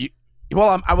 so.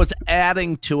 Well, I was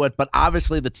adding to it, but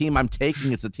obviously the team I'm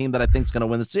taking is the team that I think is going to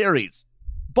win the series.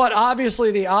 But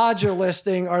obviously the odds you're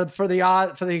listing are for the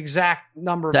exact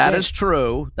number of That games. is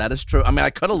true. That is true. I mean, I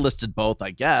could have listed both,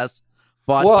 I guess,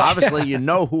 but obviously you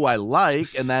know who I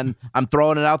like, and then I'm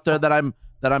throwing it out there that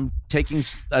I'm taking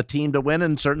a team to win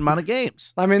in a certain amount of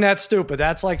games. I mean, that's stupid.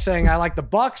 That's like saying I like the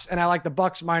Bucks and I like the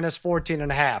Bucks minus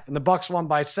 14.5, and the Bucks won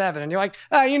by 7, and you're like,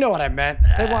 you know what I meant.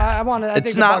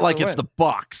 It's not like it's the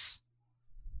Bucks.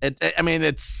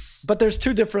 It's. But there's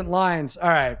 2 different lines.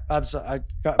 All right, I'm sorry.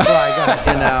 Go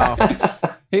ahead.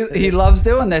 He loves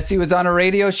doing this. He was on a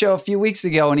radio show a few weeks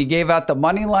ago, and he gave out the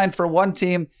money line for one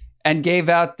team and gave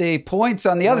out the points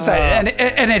on the other side,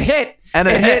 and it hit.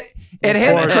 It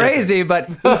hit crazy, but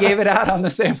he gave it out on the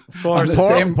same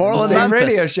same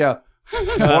radio show.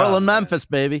 Portland, Memphis,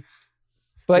 baby.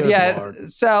 But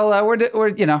Sal,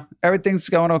 we're everything's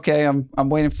going okay. I'm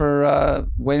waiting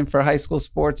for high school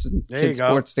sports and kids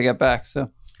sports to get back.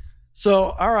 So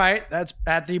all right, that's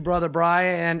at the Brother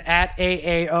Brian and at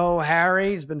AAO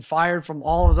Harry. He's been fired from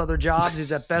all his other jobs.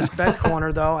 He's at Best Bet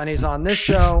Corner though, and he's on this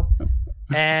show.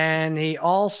 And he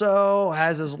also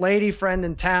has his lady friend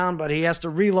in town, but he has to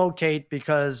relocate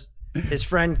because his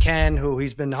friend Ken, who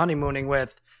he's been honeymooning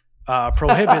with,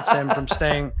 prohibits him from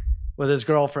staying with his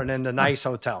girlfriend in the nice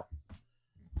hotel.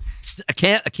 I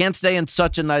can't stay in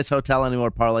such a nice hotel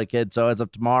anymore, Parlay Kid. So as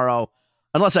of tomorrow,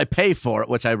 unless I pay for it,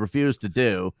 which I refuse to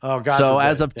do. Oh God! So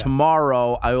as of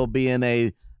tomorrow, I will be in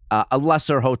a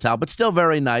lesser hotel, but still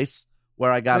very nice,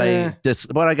 where I got a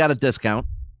discount.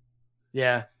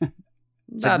 Yeah.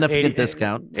 Significant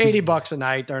discount. $80 a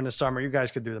night during the summer. You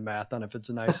guys could do the math on if it's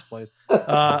a nice place.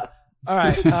 All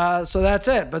right. So that's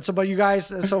it. But you guys,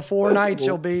 so 4 nights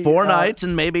you'll be 4 nights,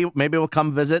 and maybe we'll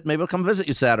come visit. Maybe we'll come visit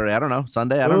you Saturday. I don't know.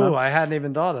 Sunday. I don't know. I hadn't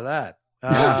even thought of that.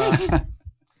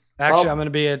 Actually, I'm going to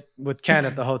be with Ken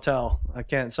at the hotel. I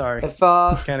can't. Sorry. If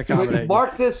can't accommodate.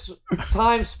 Mark this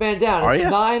time span down. Are if you?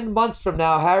 9 months from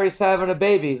now, Harry's having a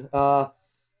baby. We'll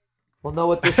know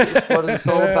what this is. What it's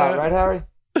all about, right, Harry?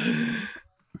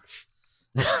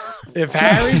 If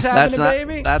Harry's having a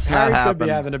baby, Harry not happening. Could be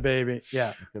having a baby.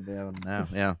 Yeah, could be having now.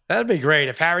 Yeah, that'd be great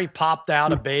if Harry popped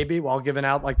out a baby while giving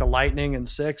out like the Lightning in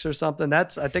 6 or something. I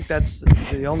think that's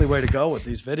the only way to go with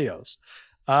these videos.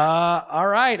 All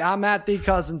right, I'm at the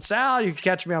Cousin Sal. You can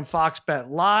catch me on Fox Bet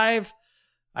Live,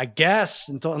 I guess,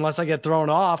 unless I get thrown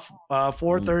off.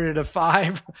 4:30 to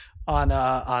 5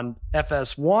 on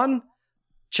FS1.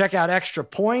 Check out Extra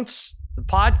Points, the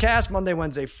podcast, Monday,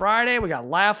 Wednesday, Friday. We got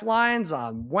Laugh Lines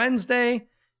on Wednesday.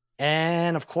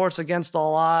 And, of course, Against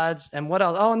All Odds. And what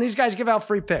else? Oh, and these guys give out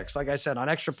free picks, like I said, on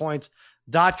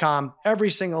extrapoints.com every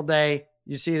single day.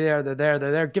 You see they're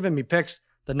there giving me picks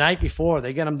the night before.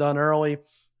 They get them done early.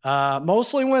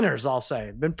 Mostly winners, I'll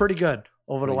say. Been pretty good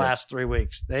over the last 3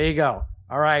 weeks. There you go.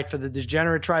 All right, for the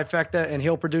degenerate trifecta and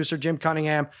heel producer Jim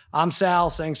Cunningham, I'm Sal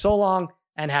saying so long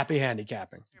and happy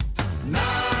handicapping.